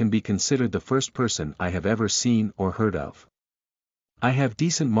skills can be considered the first person I have ever seen or heard of. I have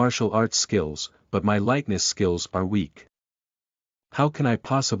decent martial arts skills, but my lightness skills are weak. How can I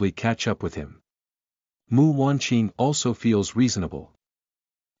possibly catch up with him?" Mu Wanqing also feels reasonable.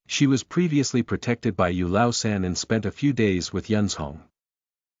 She was previously protected by Yu Laosan and spent a few days with Yunzhong.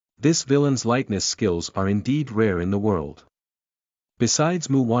 This villain's lightness skills are indeed rare in the world. Besides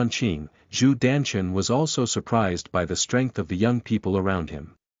Mu Wanqing, Zhu Danchen was also surprised by the strength of the young people around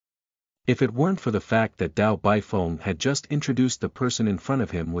him. If it weren't for the fact that Dao Baifeng had just introduced the person in front of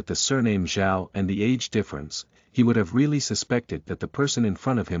him with the surname Zhao and the age difference, he would have really suspected that the person in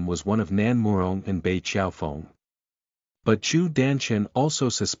front of him was one of Nan Murong and Bei Qiaofeng. But Zhu Danchen also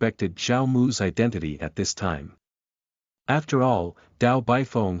suspected Zhao Mu's identity at this time. After all, Dao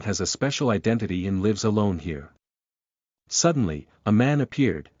Baifeng has a special identity and lives alone here. Suddenly, a man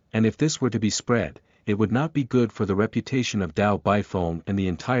appeared, and if this were to be spread, it would not be good for the reputation of Dao Baifeng and the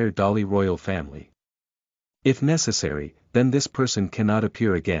entire Dali royal family. If necessary, then this person cannot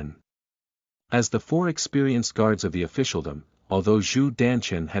appear again. As the 4 experienced guards of the officialdom, although Zhu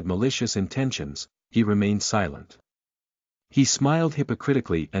Danchen had malicious intentions, he remained silent. He smiled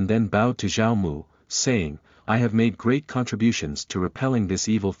hypocritically and then bowed to Zhao Mu, saying, "I have made great contributions to repelling this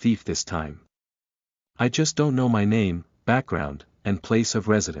evil thief this time. I just don't know my name, background, and place of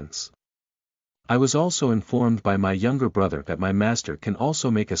residence. I was also informed by my younger brother that my master can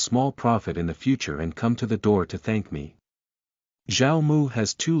also make a small profit in the future and come to the door to thank me." Zhao Mu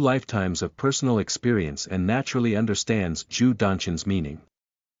has 2 lifetimes of personal experience and naturally understands Zhu Danchen's meaning.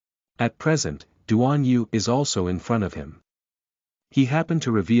 At present, Duan Yu is also in front of him. He happened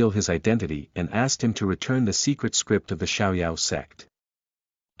to reveal his identity and asked him to return the secret script of the Xiaoyao sect.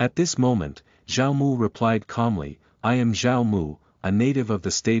 At this moment, Zhao Mu replied calmly, "I am Zhao Mu, a native of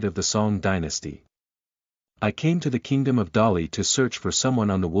the state of the Song dynasty. I came to the kingdom of Dali to search for someone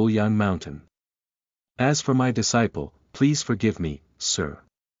on the Wuyang mountain. As for my disciple, please forgive me, sir.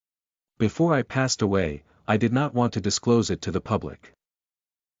 Before I passed away, I did not want to disclose it to the public."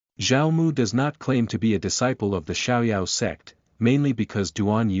 Zhao Mu does not claim to be a disciple of the Xiaoyao sect, mainly because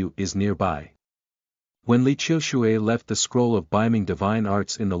Duan Yu is nearby. When Li Qiushui left the scroll of Biming divine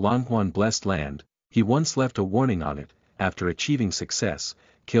arts in the Lanhuan blessed land, he once left a warning on it, after achieving success,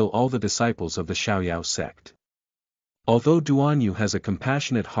 kill all the disciples of the Xiaoyao sect. Although Duan Yu has a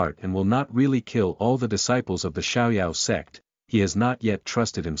compassionate heart and will not really kill all the disciples of the Xiaoyao sect, he has not yet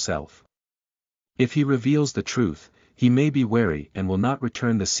trusted himself. If he reveals the truth, he may be wary and will not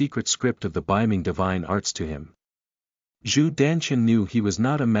return the secret script of the Biming divine arts to him. Zhu Danchen knew he was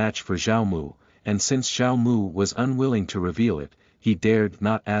not a match for Zhao Mu, and since Zhao Mu was unwilling to reveal it, he dared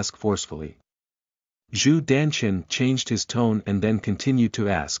not ask forcefully. Zhu Danchen changed his tone and then continued to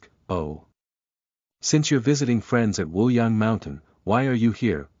ask, "Oh. Since you're visiting friends at Wuyang Mountain, why are you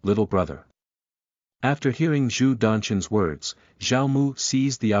here, little brother?" After hearing Zhu Danchen's words, Zhao Mu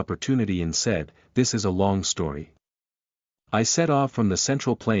seized the opportunity and said, "This is a long story. I set off from the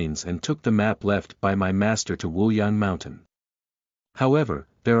Central Plains and took the map left by my master to Wuyang Mountain. However,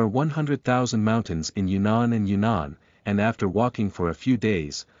 there are 100,000 mountains in Yunnan, and after walking for a few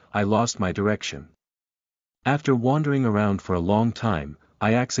days, I lost my direction. After wandering around for a long time,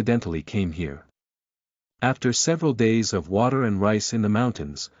 I accidentally came here. After several days of water and rice in the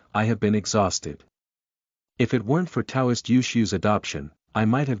mountains, I have been exhausted. If it weren't for Taoist Yushu's adoption, I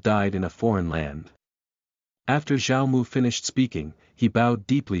might have died in a foreign land." After Zhao Mu finished speaking, he bowed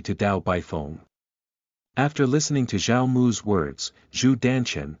deeply to Dao Baifeng. After listening to Zhao Mu's words, Zhu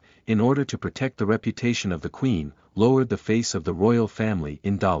Danchen, in order to protect the reputation of the queen, lowered the face of the royal family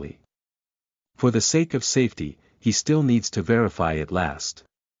in Dali. For the sake of safety, he still needs to verify it last.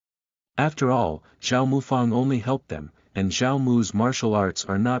 After all, Zhao Mufang only helped them, and Zhao Mu's martial arts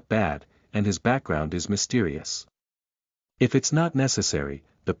are not bad, and his background is mysterious. If it's not necessary,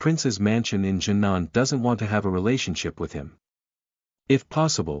 the prince's mansion in Zhenlong doesn't want to have a relationship with him. If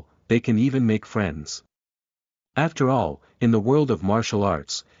possible, they can even make friends. After all, in the world of martial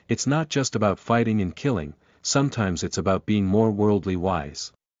arts, it's not just about fighting and killing, sometimes it's about being more worldly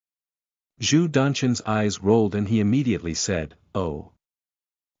wise. Zhu Danchen's eyes rolled and he immediately said, "Oh.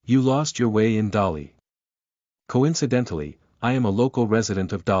 You lost your way in Dali. Coincidentally, I am a local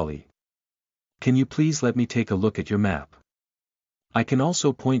resident of Dali. Can you please let me take a look at your map? I can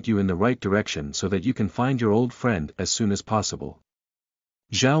also point you in the right direction so that you can find your old friend as soon as possible."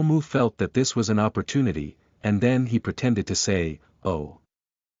 Zhao Mu felt that this was an opportunity, and then he pretended to say, "Oh.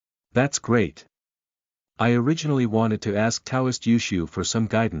 That's great. I originally wanted to ask Taoist Yushu for some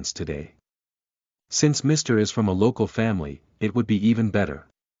guidance today. Since Mr. is from a local family, it would be even better."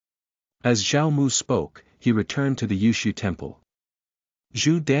 As Zhao Mu spoke, he returned to the Yushu temple.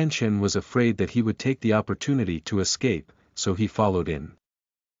 Zhu Danchen was afraid that he would take the opportunity to escape, so he followed in.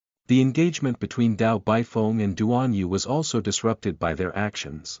 The engagement between Dao Baifeng and Duan Yu was also disrupted by their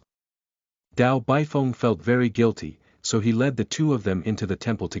actions. Dao Baifeng felt very guilty, so he led the two of them into the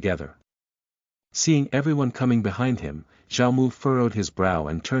temple together. Seeing everyone coming behind him, Zhao Mu furrowed his brow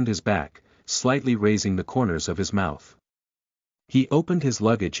and turned his back, slightly raising the corners of his mouth. He opened his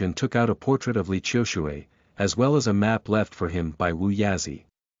luggage and took out a portrait of Li Qiushui, as well as a map left for him by Hua Zi.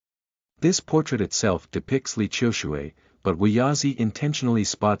 This portrait itself depicts Li Qiushui, but Hua Zi intentionally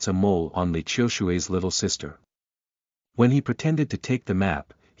spots a mole on Li Qiushui's little sister. When he pretended to take the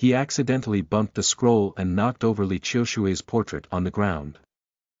map, he accidentally bumped the scroll and knocked over Li Qiushui's portrait on the ground.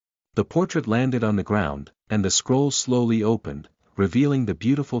 The portrait landed on the ground, and the scroll slowly opened, revealing the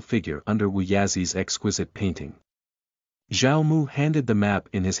beautiful figure under Hua Zi's exquisite painting. Zhao Mu handed the map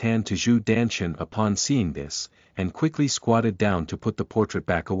in his hand to Zhu Danshan upon seeing this, and quickly squatted down to put the portrait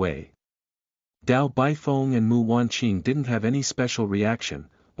back away. Dao Baifeng and Mu Wanqing didn't have any special reaction,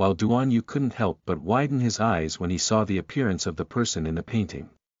 while Duan Yu couldn't help but widen his eyes when he saw the appearance of the person in the painting.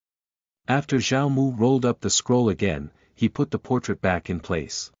 After Zhao Mu rolled up the scroll again, he put the portrait back in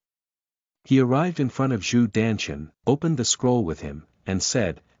place. He arrived in front of Zhu Danshan, opened the scroll with him, and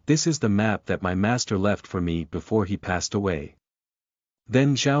said, "This is the map that my master left for me before he passed away."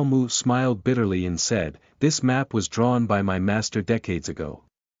 Then Zhao Mu smiled bitterly and said, "This map was drawn by my master decades ago.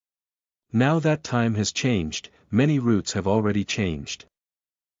 Now that time has changed, many routes have already changed.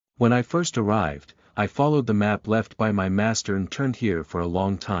 When I first arrived, I followed the map left by my master and turned here for a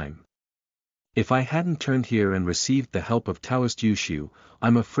long time. If I hadn't turned here and received the help of Taoist Yushu,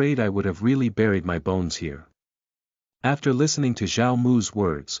 I'm afraid I would have really buried my bones here." After listening to Zhao Mu's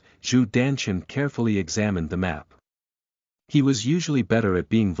words, Zhu Danshan carefully examined the map. He was usually better at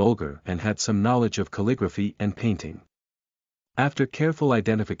being vulgar and had some knowledge of calligraphy and painting. After careful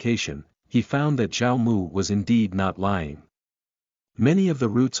identification, he found that Zhao Mu was indeed not lying. Many of the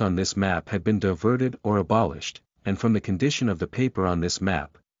routes on this map had been diverted or abolished, and from the condition of the paper on this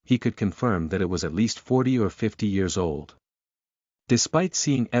map, he could confirm that it was at least 40 or 50 years old. Despite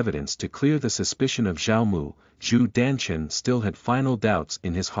seeing evidence to clear the suspicion of Zhao Mu, Zhu Danshan still had final doubts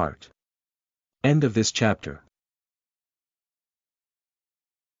in his heart. End of this chapter.